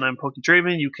 Again, I'm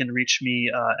PokeDraven. You can reach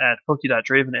me at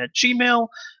poke.draven@gmail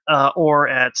or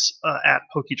at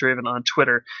PokeDraven on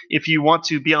Twitter. If you want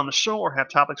to be on the show or have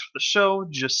topics for the show,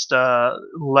 just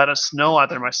let us know,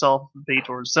 either myself, Bait,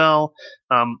 or Zell.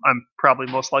 I'm probably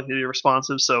most likely to be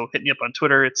responsive, so hit me up on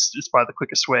Twitter. It's probably the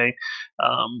quickest way.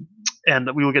 And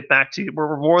we will get back to you.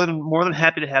 We're more than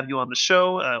happy to have you on the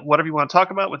show. Whatever you want to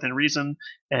talk about within reason,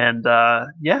 and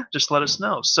just let us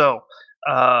know. So,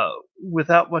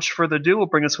 without much further ado, we'll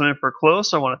bring this one in for a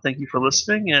close. So I want to thank you for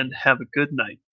listening, and have a good night.